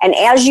time. And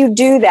as you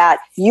do that,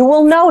 you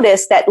will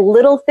notice that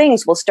little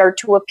things will start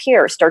to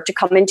appear, start to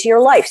come into your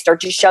life,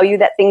 start to show you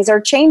that things are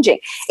changing.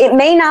 It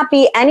may not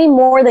be any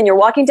more than you're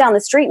walking down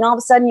the street and all of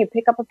a sudden you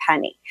pick up a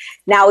penny.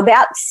 Now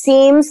that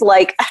seems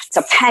like it's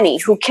a penny,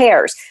 who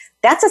cares?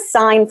 That's a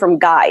sign from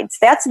guides.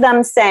 That's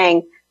them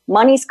saying,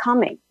 money's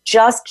coming.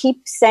 Just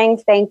keep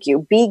saying thank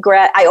you.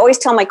 I always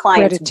tell my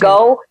clients,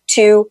 go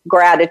to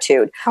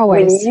gratitude.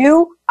 Always.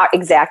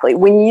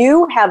 When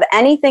you have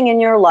anything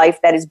in your life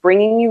that is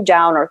bringing you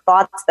down or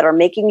thoughts that are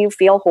making you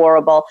feel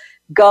horrible,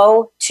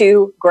 go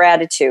to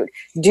gratitude.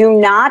 Do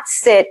not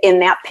sit in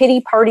that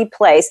pity party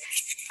place.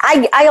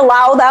 I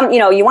allow them,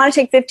 you want to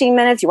take 15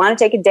 minutes, you want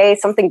to take a day,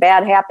 something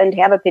bad happened,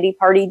 have a pity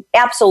party.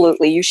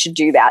 Absolutely, you should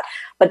do that.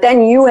 But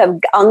then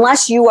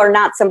unless you are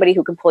not somebody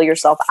who can pull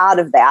yourself out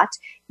of that,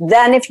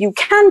 then if you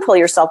can pull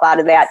yourself out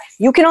of that,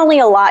 you can only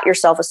allot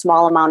yourself a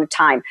small amount of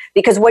time,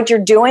 because what you're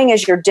doing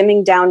is you're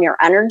dimming down your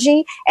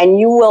energy, and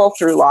you will,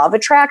 through law of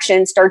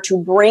attraction, start to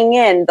bring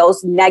in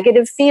those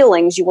negative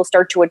feelings. You will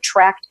start to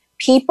attract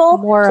people,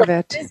 more of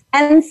it,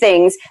 and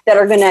things that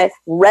are going to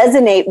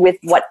resonate with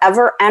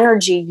whatever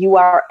energy you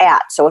are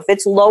at. So if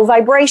it's low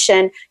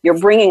vibration, you're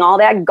bringing all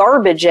that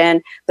garbage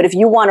in. But if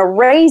you want to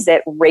raise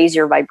it, raise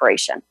your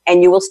vibration,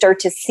 and you will start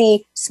to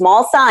see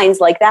small signs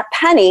like that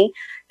penny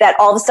that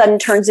all of a sudden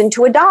turns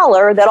into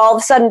 $1, that all of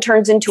a sudden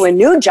turns into a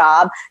new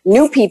job,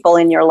 new people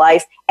in your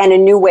life, and a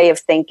new way of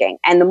thinking.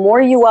 And the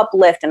more you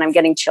uplift, and I'm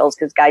getting chills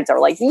because guides are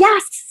like,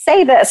 yes,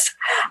 say this,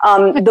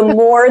 the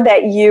more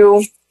that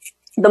you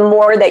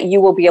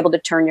will be able to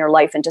turn your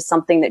life into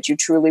something that you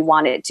truly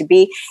want it to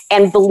be.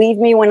 And believe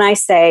me when I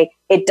say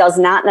it does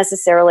not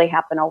necessarily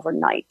happen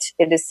overnight.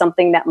 It is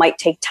something that might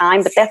take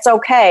time, but that's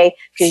okay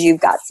because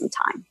you've got some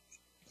time.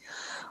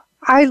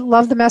 I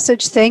love the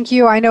message. Thank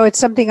you. I know it's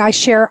something I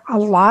share a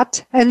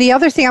lot. And the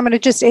other thing I'm going to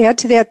just add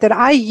to that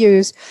I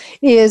use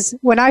is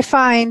when I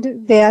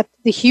find that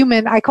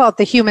I call it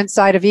the human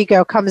side of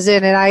ego, comes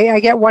in and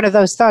I get one of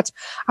those thoughts,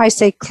 I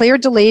say clear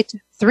delete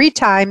 3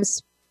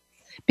 times,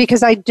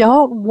 because I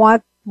don't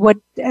want my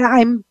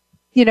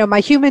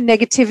human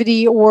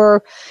negativity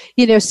or,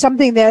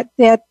 something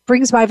that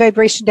brings my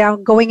vibration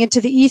down going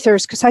into the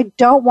ethers, because I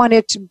don't want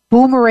it to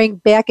boomerang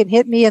back and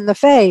hit me in the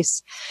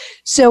face.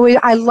 So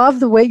I love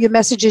the way your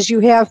messages you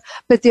have,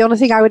 but the only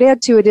thing I would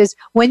add to it is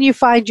when you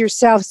find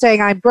yourself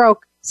saying I'm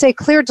broke, say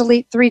clear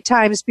delete 3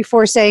 times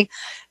before saying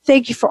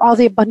thank you for all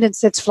the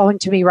abundance that's flowing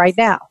to me right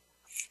now,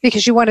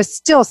 because you want to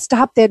still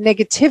stop that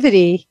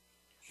negativity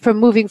from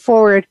moving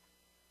forward,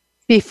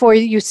 before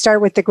you start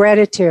with the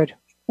gratitude.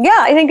 Yeah,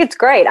 I think it's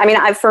great. I mean,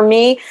 for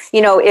me,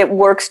 it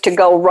works to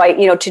go right,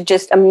 to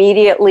just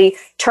immediately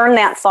turn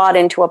that thought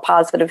into a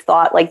positive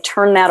thought, like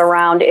turn that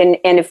around. And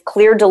if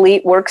clear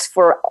delete works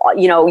for,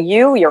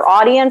 you, your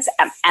audience,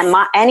 and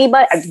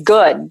anybody,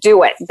 good,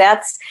 do it.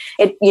 That's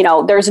it.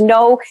 There's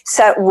no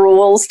set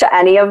rules to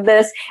any of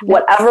this.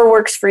 Whatever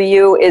works for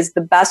you is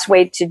the best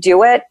way to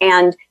do it.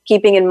 And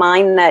keeping in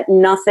mind that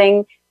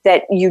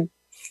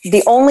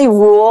the only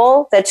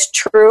rule that's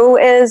true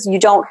is you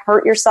don't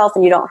hurt yourself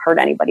and you don't hurt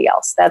anybody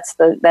else. That's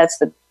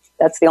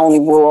the only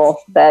rule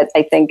that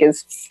I think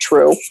is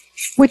true.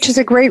 Which is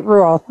a great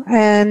rule.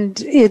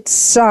 And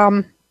it's,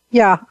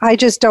 I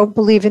just don't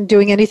believe in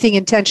doing anything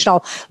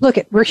intentional. Look,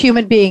 we're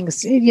human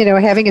beings,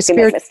 having a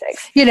spirit,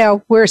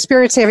 we're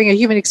spirits having a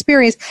human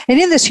experience. And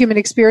in this human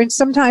experience,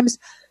 sometimes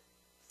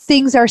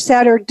things are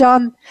said or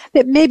done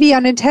that may be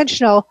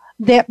unintentional,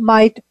 that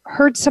might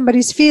hurt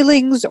somebody's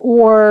feelings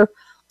or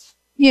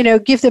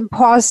give them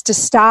pause to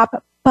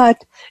stop.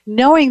 But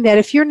knowing that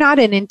if you're not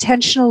an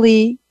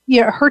intentionally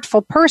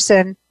hurtful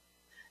person,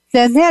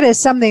 then that is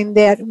something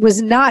that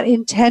was not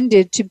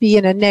intended to be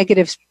in a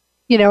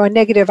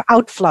negative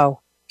outflow.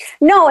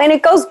 No, and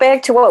it goes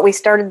back to what we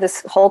started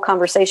this whole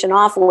conversation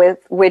off with,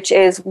 which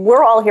is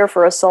we're all here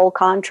for a soul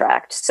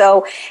contract.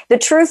 So the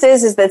truth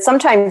is that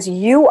sometimes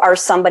you are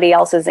somebody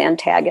else's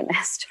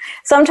antagonist.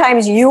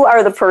 Sometimes you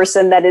are the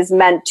person that is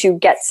meant to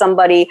get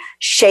somebody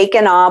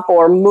shaken up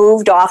or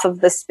moved off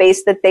of the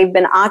space that they've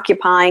been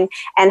occupying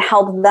and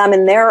help them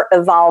in their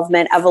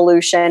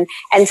evolution.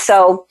 And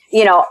so,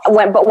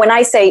 when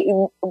I say,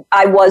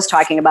 I was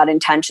talking about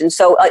intention.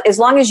 So as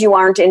long as you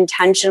aren't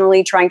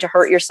intentionally trying to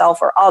hurt yourself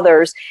or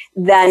others,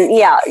 then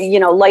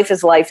life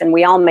is life and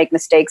we all make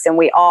mistakes and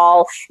we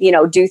all,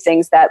 do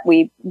things that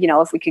we,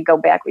 if we could go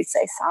back, we'd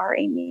say,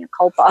 sorry, mea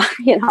culpa,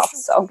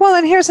 so. Well,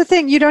 and here's the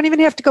thing. You don't even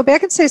have to go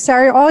back and say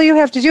sorry. All you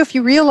have to do, if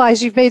you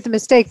realize you've made the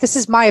mistake, this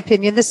is my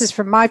opinion, this is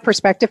from my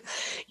perspective,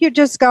 you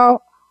just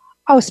go,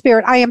 oh,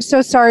 Spirit, I am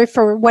so sorry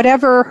for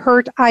whatever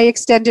hurt I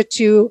extended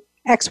to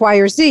X, Y,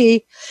 or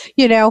Z.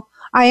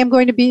 I am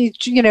going to be,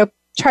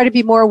 try to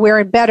be more aware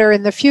and better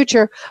in the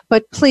future,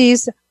 but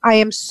please, I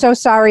am so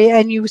sorry.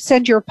 And you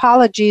send your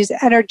apologies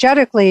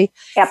energetically.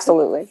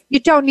 Absolutely.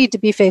 You don't need to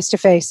be face to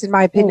face, in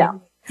my opinion.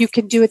 No. You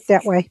can do it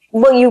that way.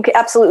 Well, you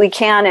absolutely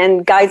can.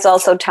 And guides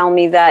also tell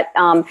me that,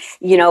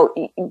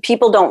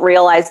 people don't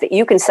realize that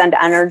you can send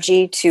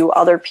energy to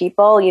other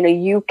people.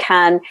 You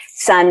can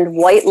send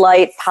white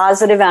light,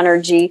 positive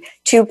energy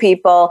to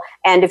people.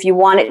 And if you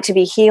want it to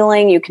be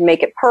healing, you can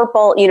make it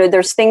purple.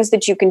 There's things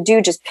that you can do.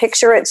 Just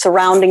picture it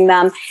surrounding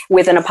them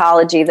with an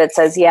apology that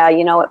says,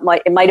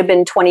 it might have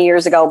been 20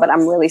 years ago, but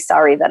I'm really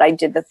sorry that I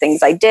did the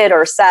things I did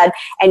or said.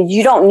 And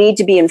you don't need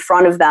to be in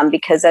front of them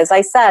because, as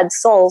I said,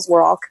 souls,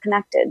 we're all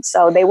connected.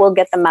 So they will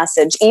get the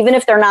message, even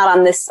if they're not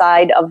on this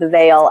side of the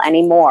veil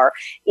anymore,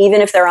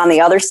 even if they're on the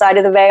other side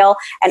of the veil.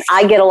 And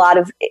I get a lot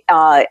of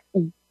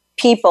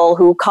people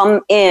who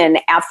come in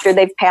after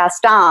they've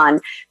passed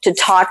on to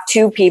talk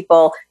to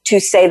people to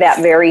say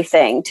that very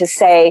thing, to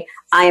say,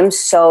 I am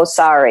so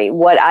sorry.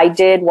 What I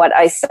did, what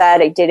I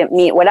said, I didn't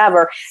mean,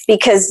 whatever,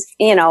 because,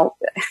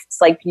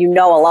 it's like, a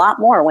lot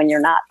more when you're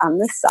not on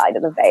this side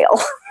of the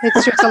veil.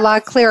 It's just a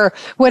lot clearer.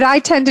 What I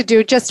tend to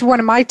do, just one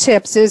of my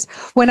tips is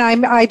when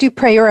I do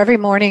prayer every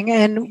morning,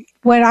 and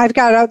when I've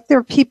got out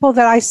there people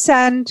that I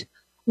send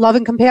love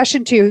and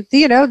compassion to,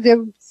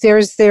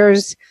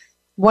 there's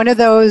one of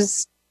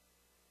those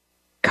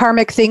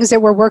karmic things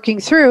that we're working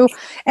through,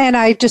 and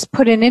I just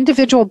put an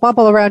individual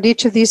bubble around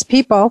each of these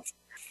people,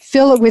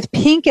 fill it with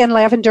pink and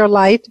lavender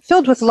light,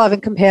 filled with love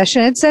and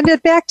compassion, and send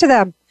it back to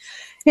them.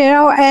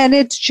 And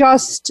it's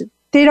just,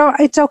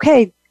 it's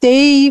okay.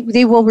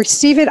 They will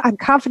receive it. I'm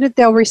confident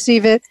they'll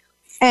receive it.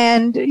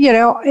 And,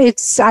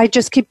 I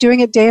just keep doing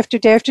it day after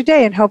day after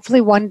day. And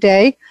hopefully one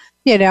day,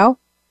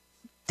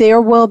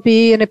 there will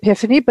be an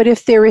epiphany. But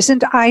if there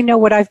isn't, I know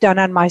what I've done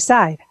on my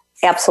side.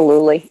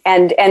 Absolutely.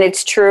 And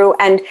it's true.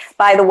 And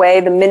by the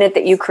way, the minute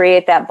that you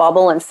create that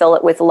bubble and fill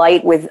it with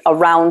light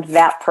around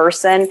that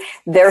person,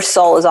 their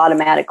soul is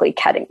automatically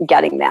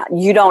getting that.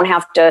 You don't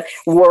have to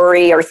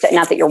worry, or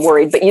not that you're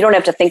worried, but you don't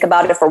have to think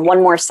about it for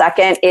one more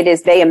second.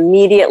 They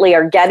immediately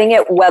are getting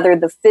it, whether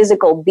the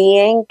physical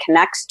being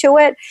connects to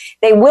it.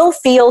 They will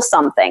feel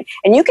something.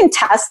 And you can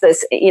test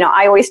this.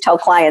 I always tell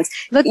clients.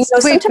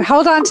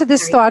 Hold on to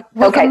this thought.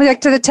 We'll come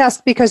back to the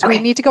test because we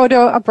need to go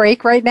to a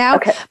break right now.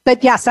 Okay.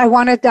 But yes, I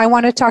want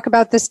to talk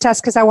about this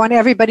test because I want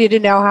everybody to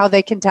know how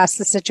they can test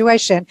the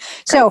situation.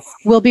 So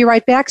we'll be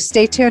right back.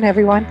 Stay tuned,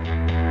 everyone.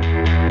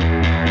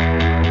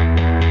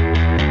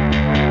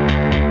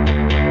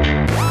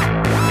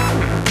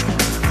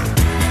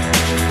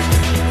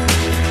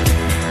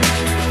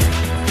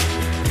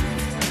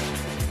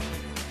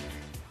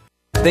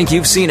 Think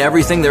you've seen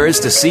everything there is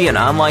to see in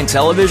online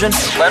television?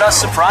 Let us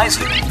surprise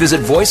you.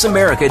 Visit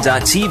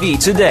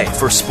voiceamerica.tv today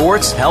for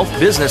sports, health,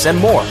 business, and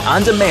more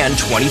on demand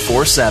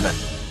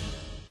 24/7.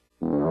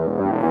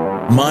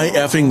 My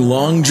Effing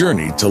Long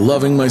Journey to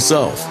Loving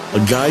Myself, a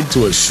guide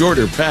to a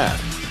shorter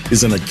path.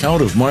 is an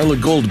account of Marla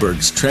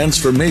Goldberg's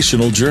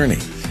transformational journey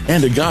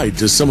and a guide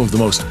to some of the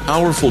most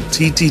powerful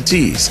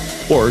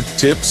TTTs, or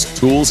tips,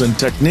 tools, and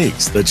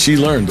techniques that she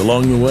learned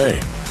along the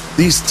way.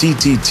 These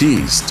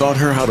TTTs taught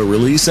her how to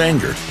release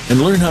anger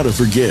and learn how to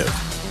forgive,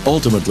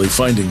 ultimately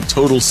finding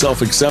total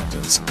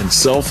self-acceptance and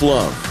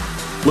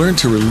self-love. Learn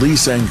to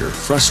release anger,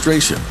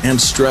 frustration, and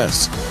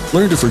stress.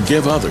 Learn to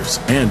forgive others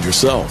and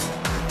yourself.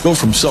 Go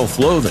from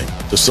self-loathing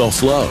to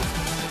self-love.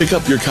 Pick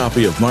up your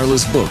copy of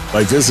Marla's book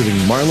by visiting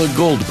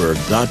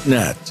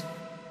marlagoldberg.net.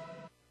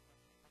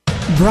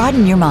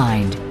 Broaden your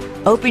mind.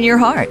 Open your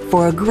heart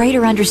for a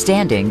greater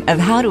understanding of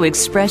how to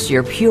express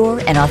your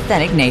pure and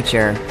authentic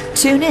nature.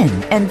 Tune in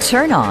and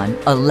turn on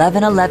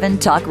 1111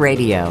 Talk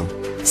Radio.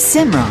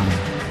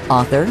 Simran,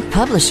 author,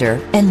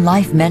 publisher, and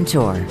life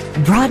mentor,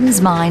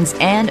 broadens minds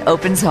and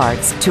opens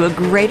hearts to a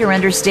greater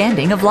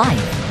understanding of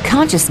life,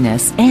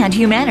 consciousness, and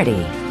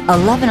humanity.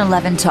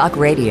 1111 Talk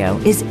Radio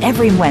is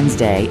every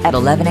Wednesday at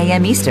 11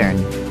 a.m. Eastern,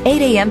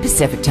 8 a.m.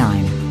 Pacific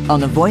Time on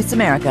the Voice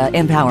America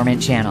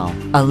Empowerment Channel.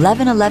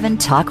 1111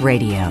 Talk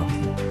Radio.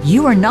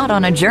 You are not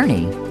on a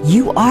journey.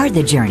 You are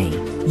the journey.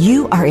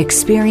 You are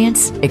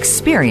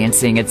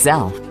experiencing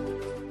itself.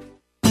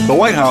 The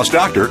White House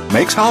doctor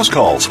makes house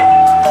calls.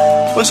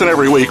 Listen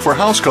every week for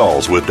House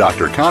Calls with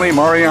Dr. Connie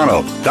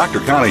Mariano. Dr.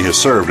 Connie has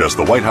served as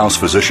the White House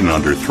physician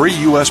under 3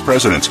 U.S.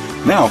 presidents.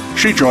 Now,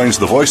 she joins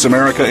the Voice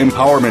America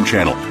Empowerment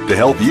Channel to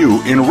help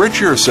you enrich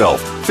yourself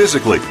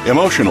physically,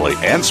 emotionally,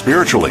 and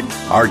spiritually.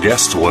 Our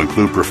guests will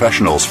include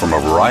professionals from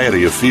a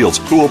variety of fields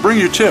who will bring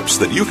you tips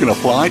that you can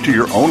apply to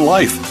your own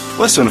life.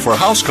 Listen for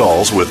House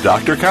Calls with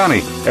Dr.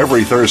 Connie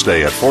every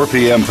Thursday at 4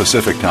 p.m.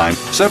 Pacific Time,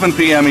 7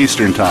 p.m.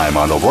 Eastern Time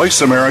on the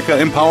Voice America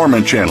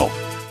Empowerment Channel.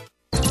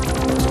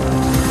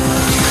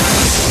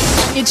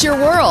 It's your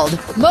world.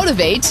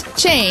 Motivate,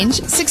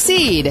 change,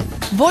 succeed.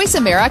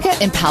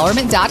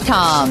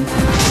 VoiceAmericaEmpowerment.com.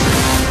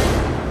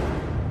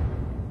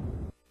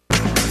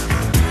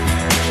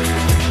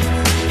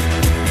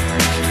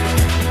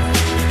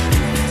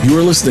 You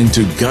are listening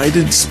to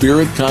Guided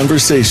Spirit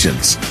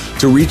Conversations.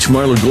 To reach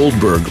Marla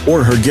Goldberg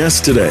or her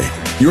guest today,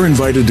 you're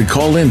invited to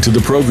call in to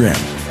the program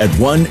at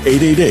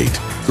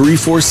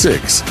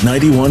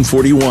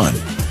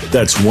 1-888-346-9141.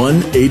 That's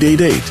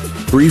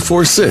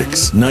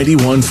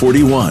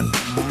 1-888-346-9141.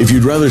 If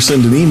you'd rather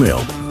send an email,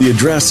 the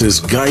address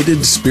is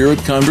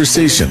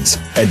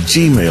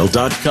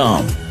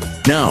guidedspiritconversations@gmail.com.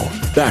 Now,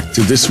 back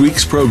to this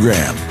week's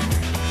program.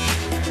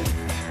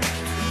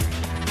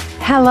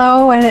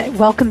 Hello and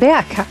welcome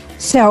back.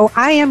 So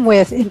I am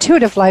with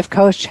intuitive life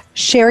coach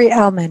Shari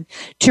Elman.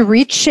 To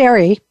reach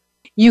Shari,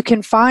 you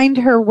can find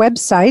her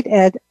website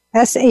at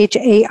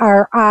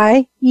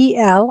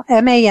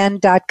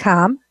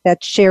ShariElman.com.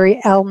 That's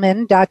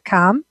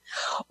ShariElman.com.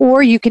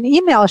 Or you can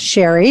email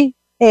Shari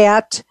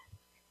at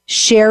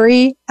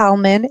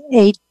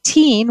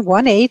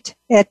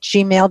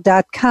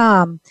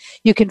ShariElman1818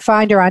 You can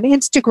find her on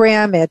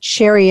Instagram at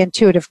Shari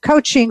Intuitive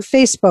Coaching,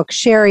 Facebook,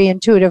 Shari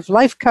Intuitive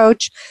Life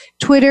Coach,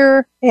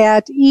 Twitter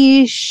at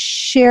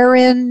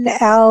eSharonL.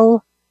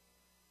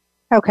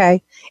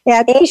 Okay.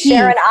 At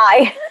eSharon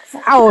I.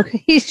 Oh,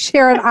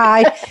 eSharon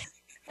I.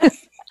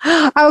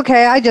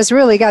 Okay, I just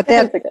really got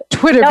that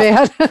Twitter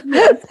bad.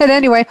 But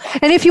anyway,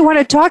 and if you want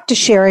to talk to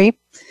Shari,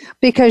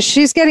 because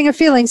she's getting a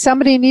feeling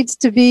somebody needs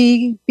to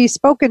be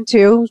spoken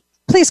to,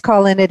 please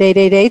call in at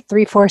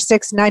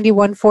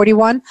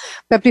 888-346-9141.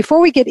 But before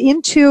we get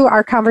into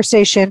our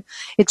conversation,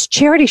 it's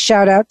charity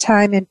shout-out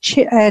time, and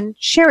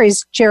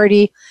Shari's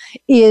charity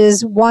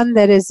is one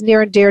that is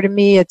near and dear to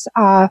me. It's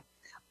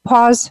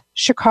Pause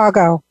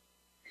Chicago.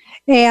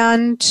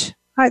 And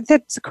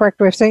that's the correct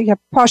way of saying it. Yeah,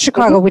 Pause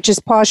Chicago, which is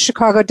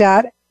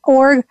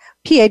pausechicago.org,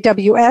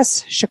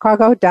 PAWS,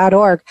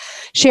 chicago.org.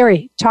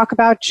 Shari, talk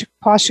about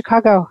Pause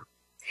Chicago.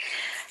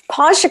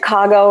 Pause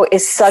Chicago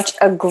is such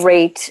a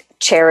great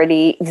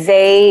charity.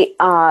 They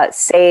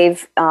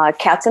save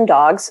cats and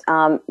dogs.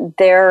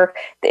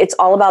 It's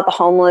all about the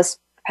homeless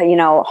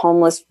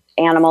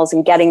animals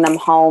and getting them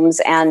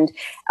homes,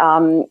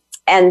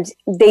 and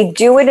they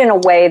do it in a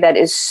way that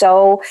is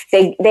so,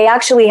 they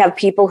actually have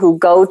people who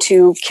go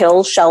to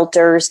kill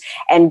shelters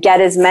and get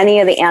as many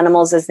of the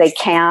animals as they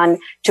can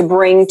to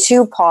bring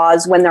to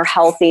Pause when they're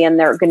healthy and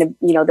they're going to,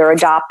 they're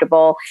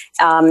adoptable,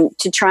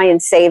 to try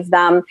and save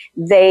them.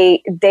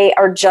 They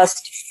are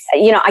just,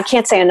 I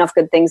can't say enough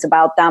good things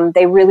about them.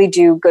 They really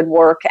do good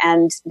work.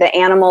 And the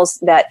animals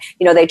that,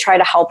 they try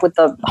to help with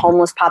the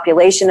homeless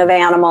population of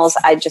animals,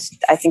 I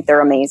think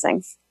they're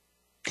amazing.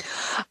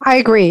 I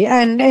agree.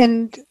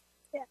 And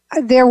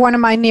they're one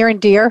of my near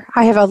and dear.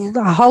 I have a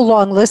whole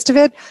long list of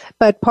it,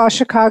 but Pause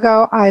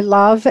Chicago I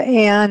love,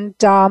 and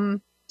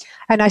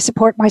I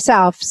support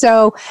myself.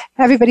 So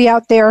everybody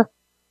out there,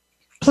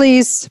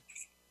 please,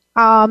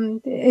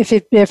 if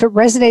it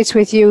resonates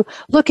with you,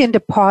 look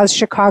into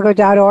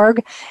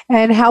pausechicago.org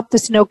and help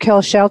this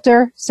no-kill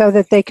shelter so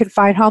that they can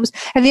find homes.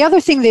 And the other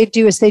thing they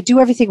do is they do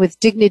everything with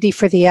dignity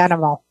for the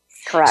animal.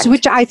 Correct. So,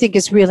 which I think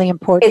is really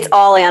important. It's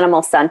all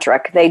animal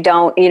centric. They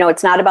don't,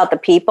 it's not about the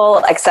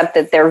people, except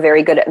that they're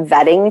very good at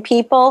vetting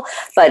people,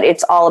 but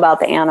it's all about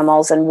the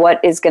animals and what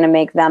is going to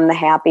make them the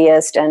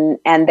happiest. And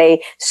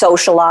they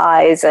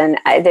socialize, and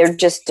they're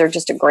just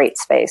a great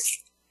space.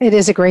 It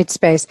is a great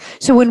space.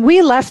 So when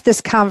we left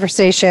this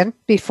conversation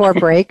before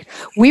break,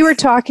 we were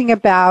talking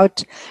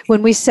about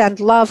when we send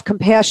love,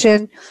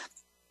 compassion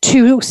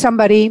to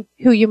somebody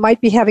who you might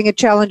be having a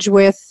challenge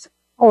with,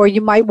 or you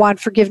might want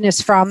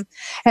forgiveness from.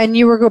 And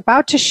you were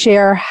about to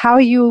share how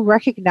you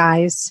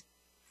recognize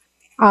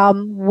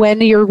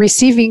when you're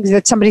receiving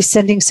that somebody's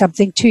sending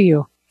something to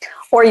you.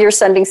 Or you're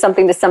sending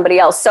something to somebody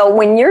else. So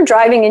when you're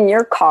driving in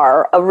your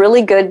car, a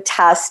really good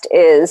test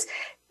is,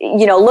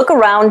 look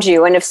around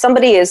you. And if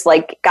somebody is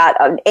like got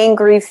an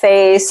angry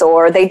face,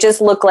 or they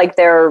just look like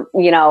they're,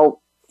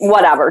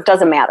 whatever, it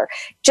doesn't matter.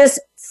 Just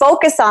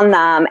focus on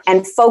them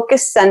and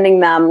focus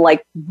sending them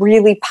like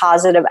really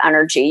positive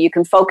energy. You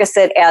can focus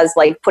it as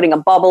like putting a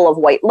bubble of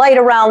white light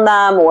around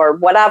them or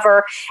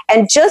whatever.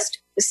 And just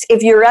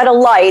if you're at a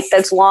light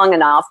that's long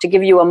enough to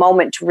give you a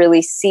moment to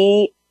really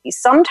see,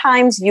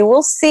 sometimes you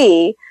will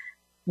see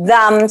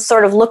them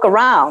sort of look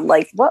around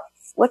like,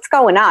 what's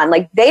going on?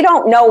 Like they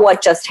don't know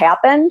what just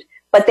happened,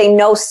 but they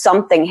know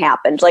something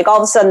happened. Like all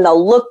of a sudden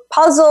they'll look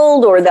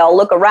puzzled or they'll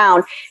look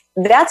around.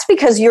 That's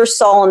because your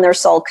soul and their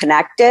soul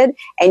connected,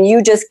 and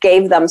you just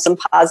gave them some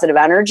positive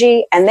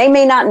energy, and they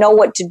may not know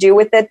what to do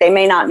with it. They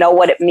may not know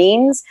what it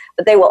means,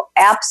 but they will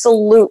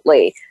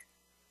absolutely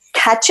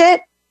catch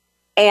it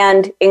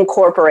and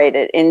incorporate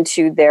it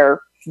into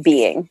their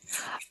being.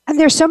 And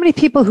there's so many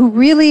people who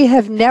really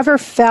have never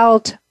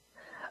felt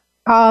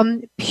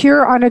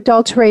pure,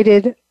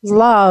 unadulterated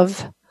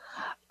love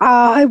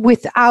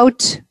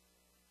without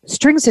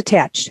strings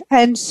attached.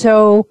 And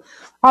so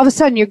all of a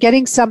sudden you're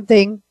getting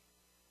something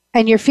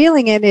and you're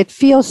feeling it. It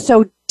feels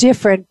so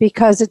different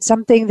because it's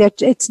something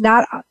that it's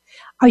not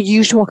a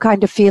usual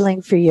kind of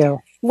feeling for you.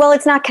 Well,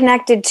 it's not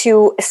connected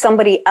to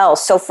somebody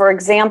else. So for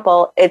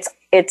example, it's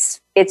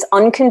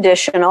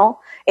unconditional.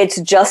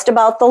 It's just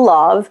about the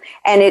love,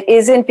 and it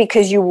isn't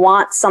because you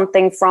want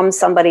something from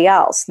somebody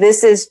else.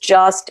 This is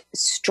just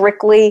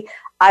strictly,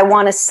 I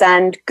want to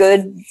send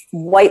good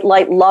white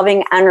light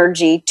loving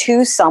energy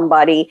to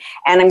somebody,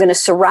 and I'm going to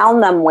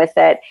surround them with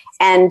it.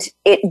 And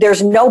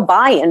there's no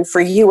buy-in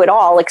for you at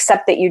all,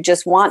 except that you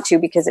just want to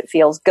because it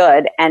feels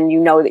good and you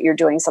know that you're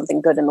doing something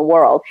good in the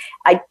world.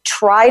 I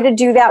try to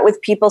do that with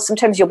people.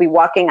 Sometimes you'll be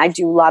walking. I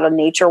do a lot of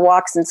nature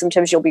walks, and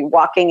sometimes you'll be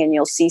walking and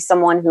you'll see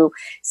someone who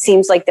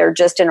seems like they're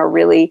just in a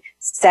really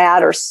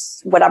sad or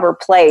whatever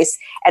place.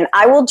 And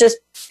I will just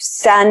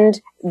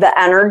send the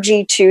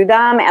energy to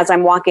them as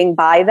I'm walking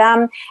by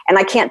them. And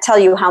I can't tell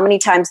you how many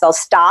times they'll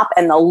stop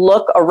and they'll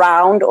look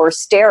around or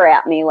stare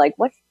at me like,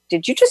 what?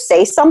 Did you just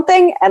say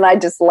something? And I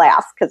just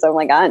laugh because I'm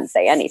like, I didn't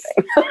say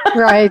anything.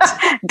 Right.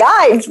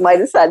 Guys might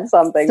have said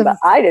something, but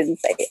I didn't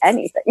say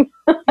anything.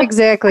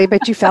 Exactly.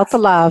 But you felt the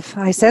love.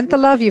 I sent the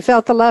love, you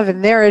felt the love,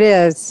 and there it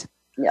is.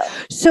 Yeah.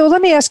 So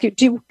let me ask you,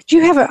 do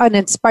you have an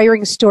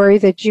inspiring story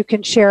that you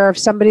can share of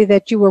somebody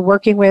that you were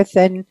working with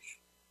and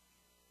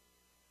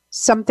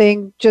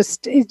something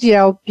just,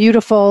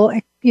 beautiful,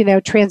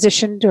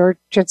 transitioned or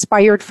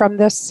transpired from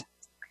this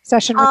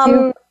session with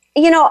you?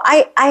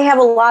 I have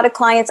a lot of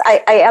clients.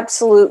 I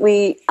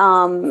absolutely,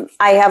 I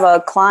have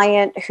a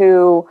client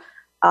who,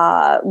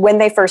 when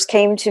they first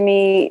came to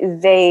me,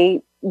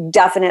 they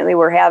definitely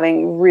were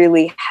having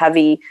really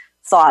heavy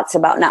thoughts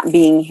about not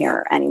being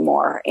here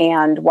anymore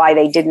and why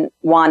they didn't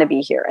want to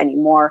be here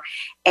anymore.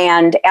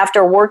 And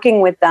after working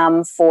with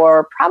them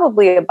for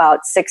probably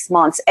about 6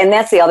 months, and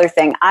that's the other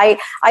thing, I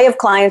have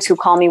clients who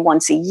call me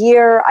once a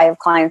year. I have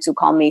clients who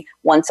call me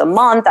once a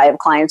month. I have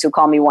clients who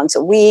call me once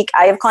a week.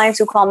 I have clients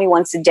who call me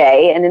once a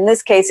day. And in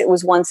this case, it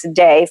was once a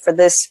day for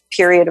this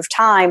period of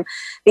time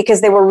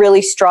because they were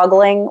really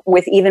struggling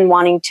with even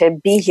wanting to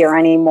be here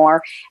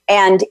anymore.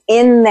 And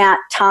in that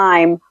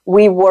time,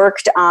 we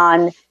worked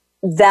on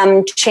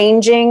them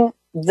changing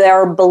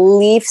their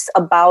beliefs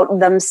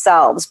about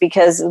themselves,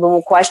 because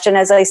the question,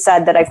 as I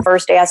said, that I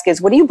first ask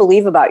is, what do you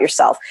believe about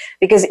yourself?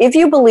 Because if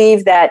you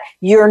believe that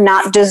you're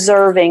not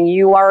deserving,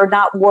 you are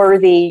not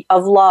worthy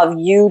of love,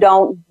 you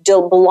don't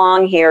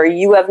belong here,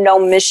 you have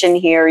no mission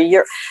here,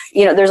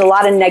 there's a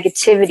lot of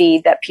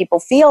negativity that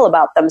people feel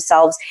about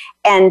themselves,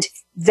 and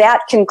that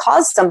can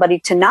cause somebody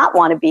to not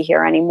want to be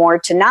here anymore,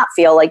 to not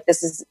feel like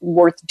this is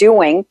worth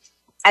doing.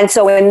 And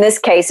so in this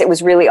case, it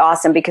was really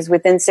awesome because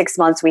within 6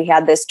 months, we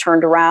had this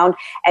turned around.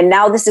 And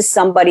now this is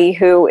somebody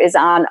who is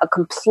on a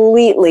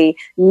completely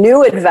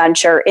new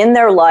adventure in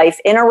their life,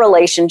 in a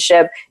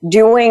relationship,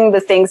 doing the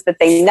things that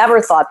they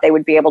never thought they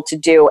would be able to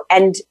do,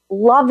 and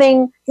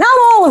loving not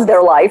all of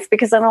their life,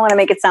 because I don't want to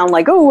make it sound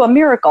like, oh, a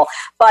miracle,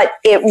 but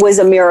it was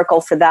a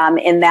miracle for them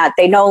in that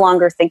they no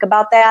longer think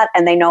about that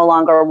and they no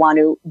longer want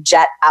to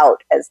jet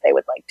out, as they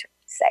would like to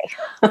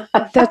say.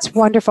 That's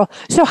wonderful.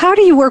 So how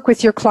do you work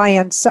with your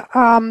clients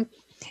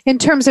in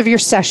terms of your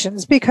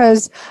sessions?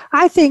 Because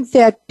I think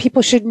that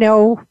people should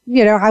know,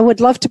 I would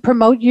love to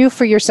promote you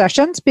for your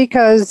sessions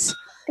because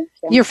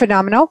You're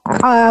phenomenal.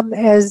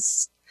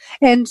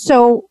 And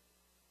so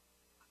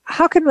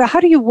how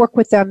do you work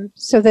with them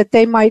so that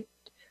they might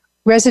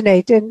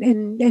resonate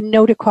and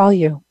know to call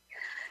you?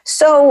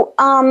 So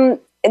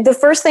the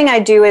first thing I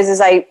do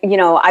is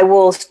I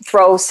will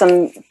throw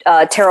some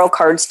tarot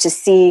cards to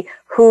see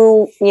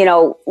who,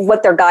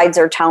 what their guides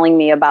are telling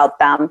me about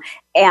them.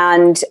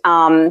 And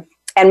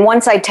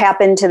once I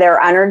tap into their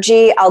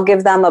energy, I'll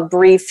give them a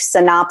brief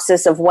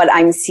synopsis of what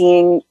I'm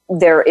seeing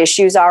their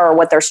issues are, or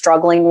what they're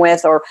struggling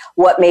with, or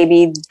what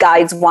maybe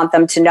guides want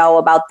them to know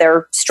about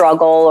their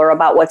struggle or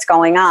about what's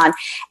going on.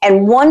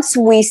 And once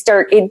we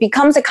start, it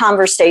becomes a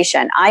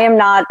conversation. I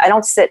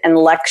don't sit and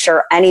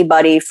lecture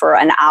anybody for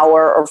an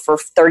hour or for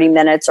 30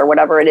 minutes or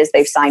whatever it is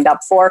they've signed up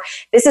for.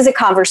 This is a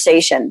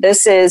conversation.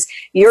 This is,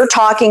 you're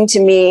talking to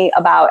me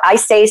about, I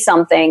say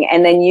something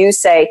and then you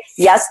say,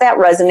 yes, that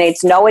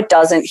resonates. No, it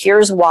doesn't.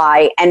 Here's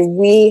why. And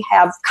we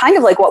have kind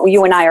of like what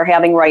you and I are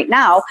having right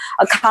now,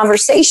 a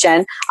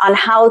conversation on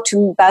how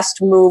to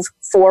best move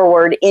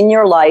forward in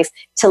your life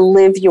to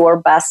live your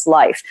best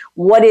life.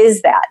 What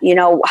is that?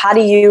 How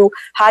do you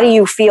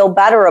feel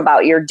better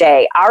about your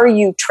day? Are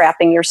you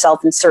trapping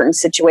yourself in certain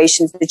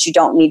situations that you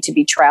don't need to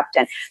be trapped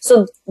in?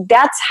 So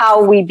that's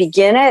how we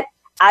begin it.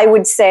 I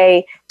would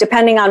say,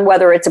 depending on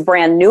whether it's a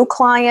brand new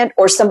client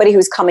or somebody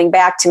who's coming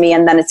back to me,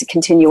 and then it's a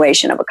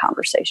continuation of a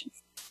conversation.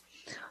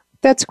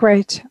 That's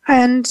great.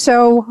 And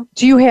so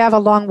do you have a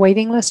long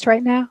waiting list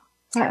right now?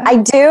 I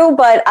do,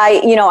 but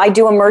I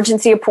do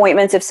emergency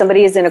appointments. If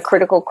somebody is in a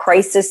critical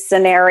crisis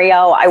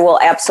scenario, I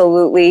will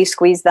absolutely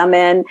squeeze them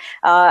in.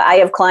 I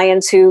have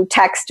clients who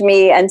text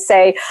me and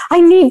say, I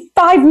need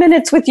 5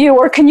 minutes with you,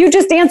 or can you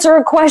just answer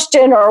a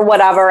question or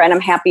whatever? And I'm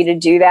happy to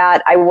do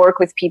that. I work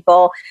with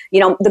people.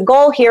 The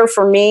goal here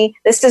for me,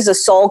 this is a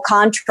soul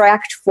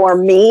contract for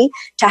me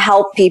to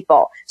help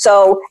people.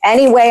 So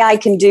any way I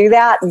can do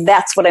that,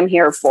 that's what I'm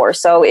here for.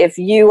 So if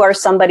you are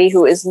somebody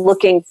who is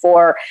looking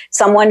for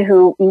someone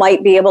who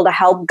might be able to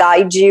help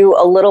guide you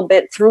a little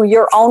bit through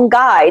your own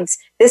guides,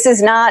 this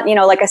is not,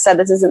 like I said,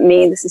 this isn't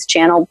me. This is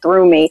channeled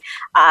through me.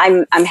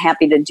 I'm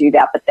happy to do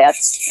that, but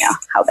that's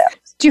how that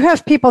is. Do you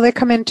have people that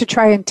come in to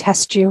try and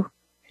test you?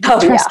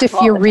 Test if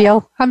you're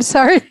real? I'm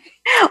sorry.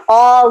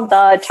 All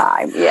the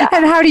time, yeah.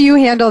 And how do you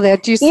handle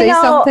that? Do you say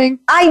something?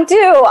 I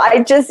do.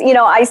 I just,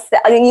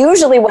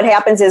 usually what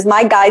happens is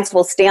my guides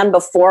will stand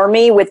before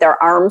me with their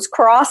arms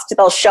crossed.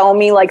 They'll show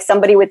me like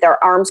somebody with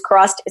their arms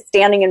crossed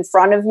standing in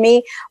front of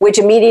me, which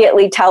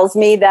immediately tells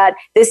me that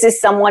this is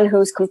someone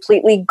who's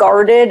completely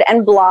guarded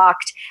and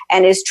blocked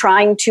and is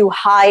trying to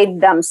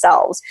hide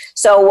themselves.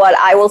 So what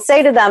I will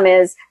say to them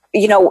is,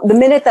 the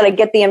minute that I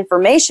get the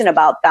information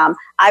about them,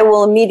 I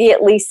will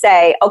immediately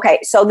say, okay,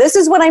 so this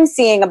is what I'm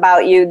seeing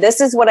about you. This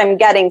is what I'm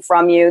getting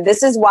from you.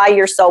 This is why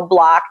you're so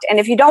blocked. And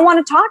if you don't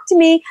want to talk to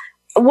me,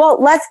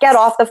 well, let's get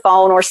off the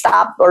phone or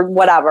stop or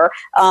whatever.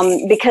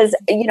 Because,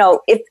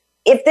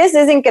 if this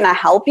isn't going to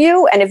help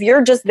you, and if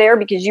you're just there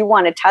because you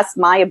want to test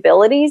my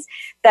abilities,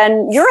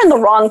 then you're in the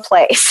wrong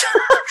place.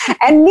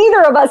 And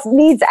neither of us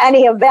needs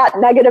any of that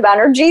negative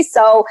energy.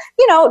 So,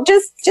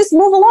 just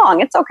move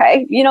along. It's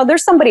okay.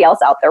 There's somebody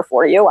else out there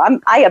for you.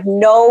 I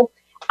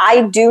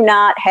do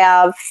not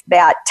have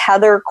that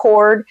tether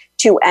cord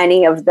to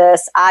any of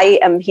this. I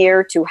am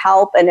here to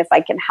help. And if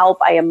I can help,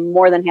 I am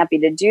more than happy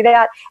to do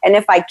that. And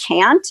if I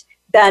can't,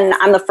 then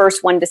I'm the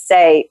first one to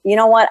say, you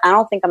know what? I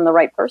don't think I'm the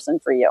right person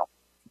for you.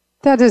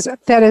 That is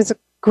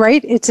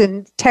great. It's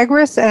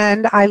integrous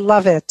and I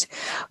love it.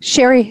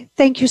 Shari,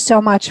 thank you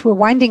so much. We're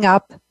winding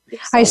up.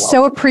 I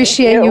so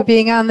appreciate you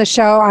being on the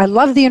show. I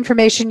love the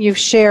information you've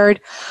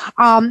shared.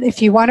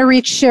 If you want to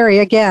reach Shari,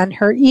 again,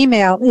 her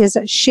email is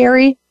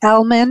Shari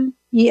Elman,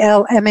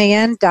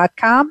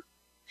 ELMAN.com.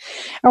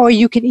 Or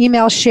you can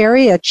email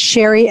Shari at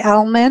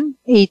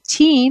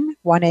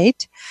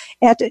ShariElman18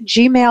 at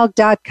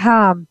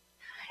gmail.com.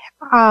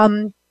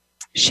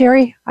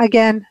 Shari,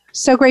 again,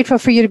 so grateful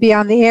for you to be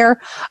on the air.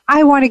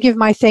 I want to give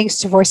my thanks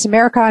to Voice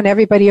America and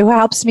everybody who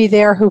helps me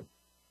there, who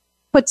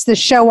puts the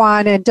show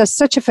on and does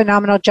such a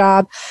phenomenal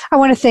job. I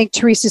want to thank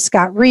Teresa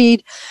Scott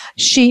Reed.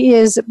 She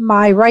is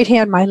my right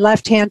hand, my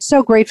left hand.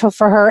 So grateful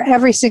for her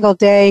every single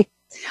day.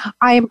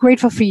 I am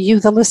grateful for you,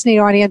 the listening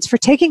audience, for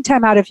taking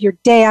time out of your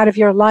day, out of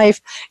your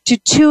life, to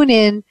tune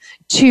in,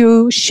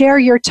 to share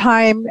your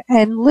time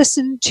and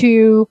listen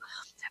to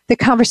the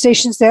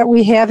conversations that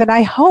we have. And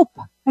I hope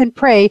and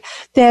pray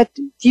that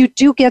you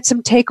do get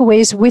some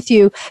takeaways with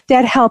you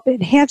that help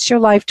enhance your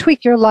life,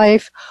 tweak your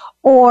life,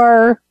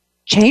 or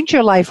change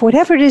your life,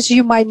 whatever it is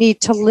you might need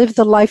to live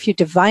the life you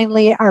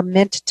divinely are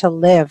meant to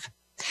live.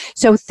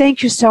 So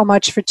thank you so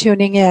much for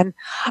tuning in.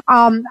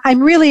 I'm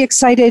really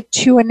excited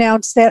to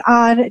announce that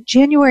on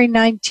January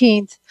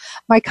 19th,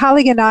 my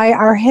colleague and I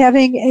are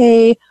having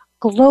a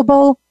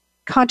global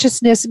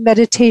consciousness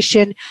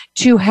meditation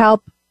to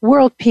help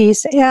world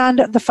peace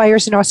and the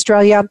fires in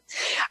Australia.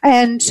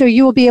 And so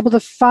you will be able to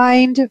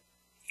find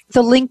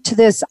the link to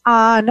this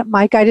on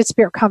my Guided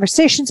Spirit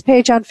Conversations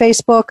page on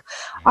Facebook,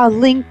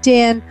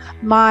 LinkedIn,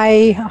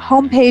 my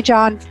homepage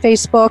on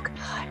Facebook,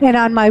 and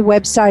on my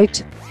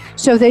website.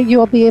 so that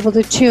you'll be able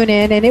to tune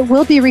in, and it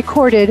will be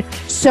recorded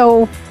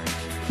so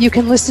you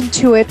can listen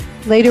to it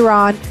later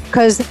on,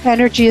 because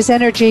energy is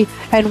energy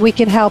and we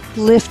can help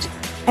lift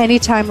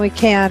anytime we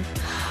can.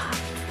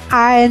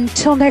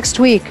 Until next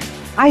week,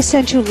 I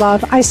send you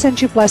love, I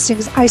send you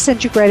blessings, I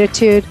send you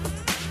gratitude.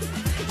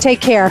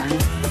 Take care.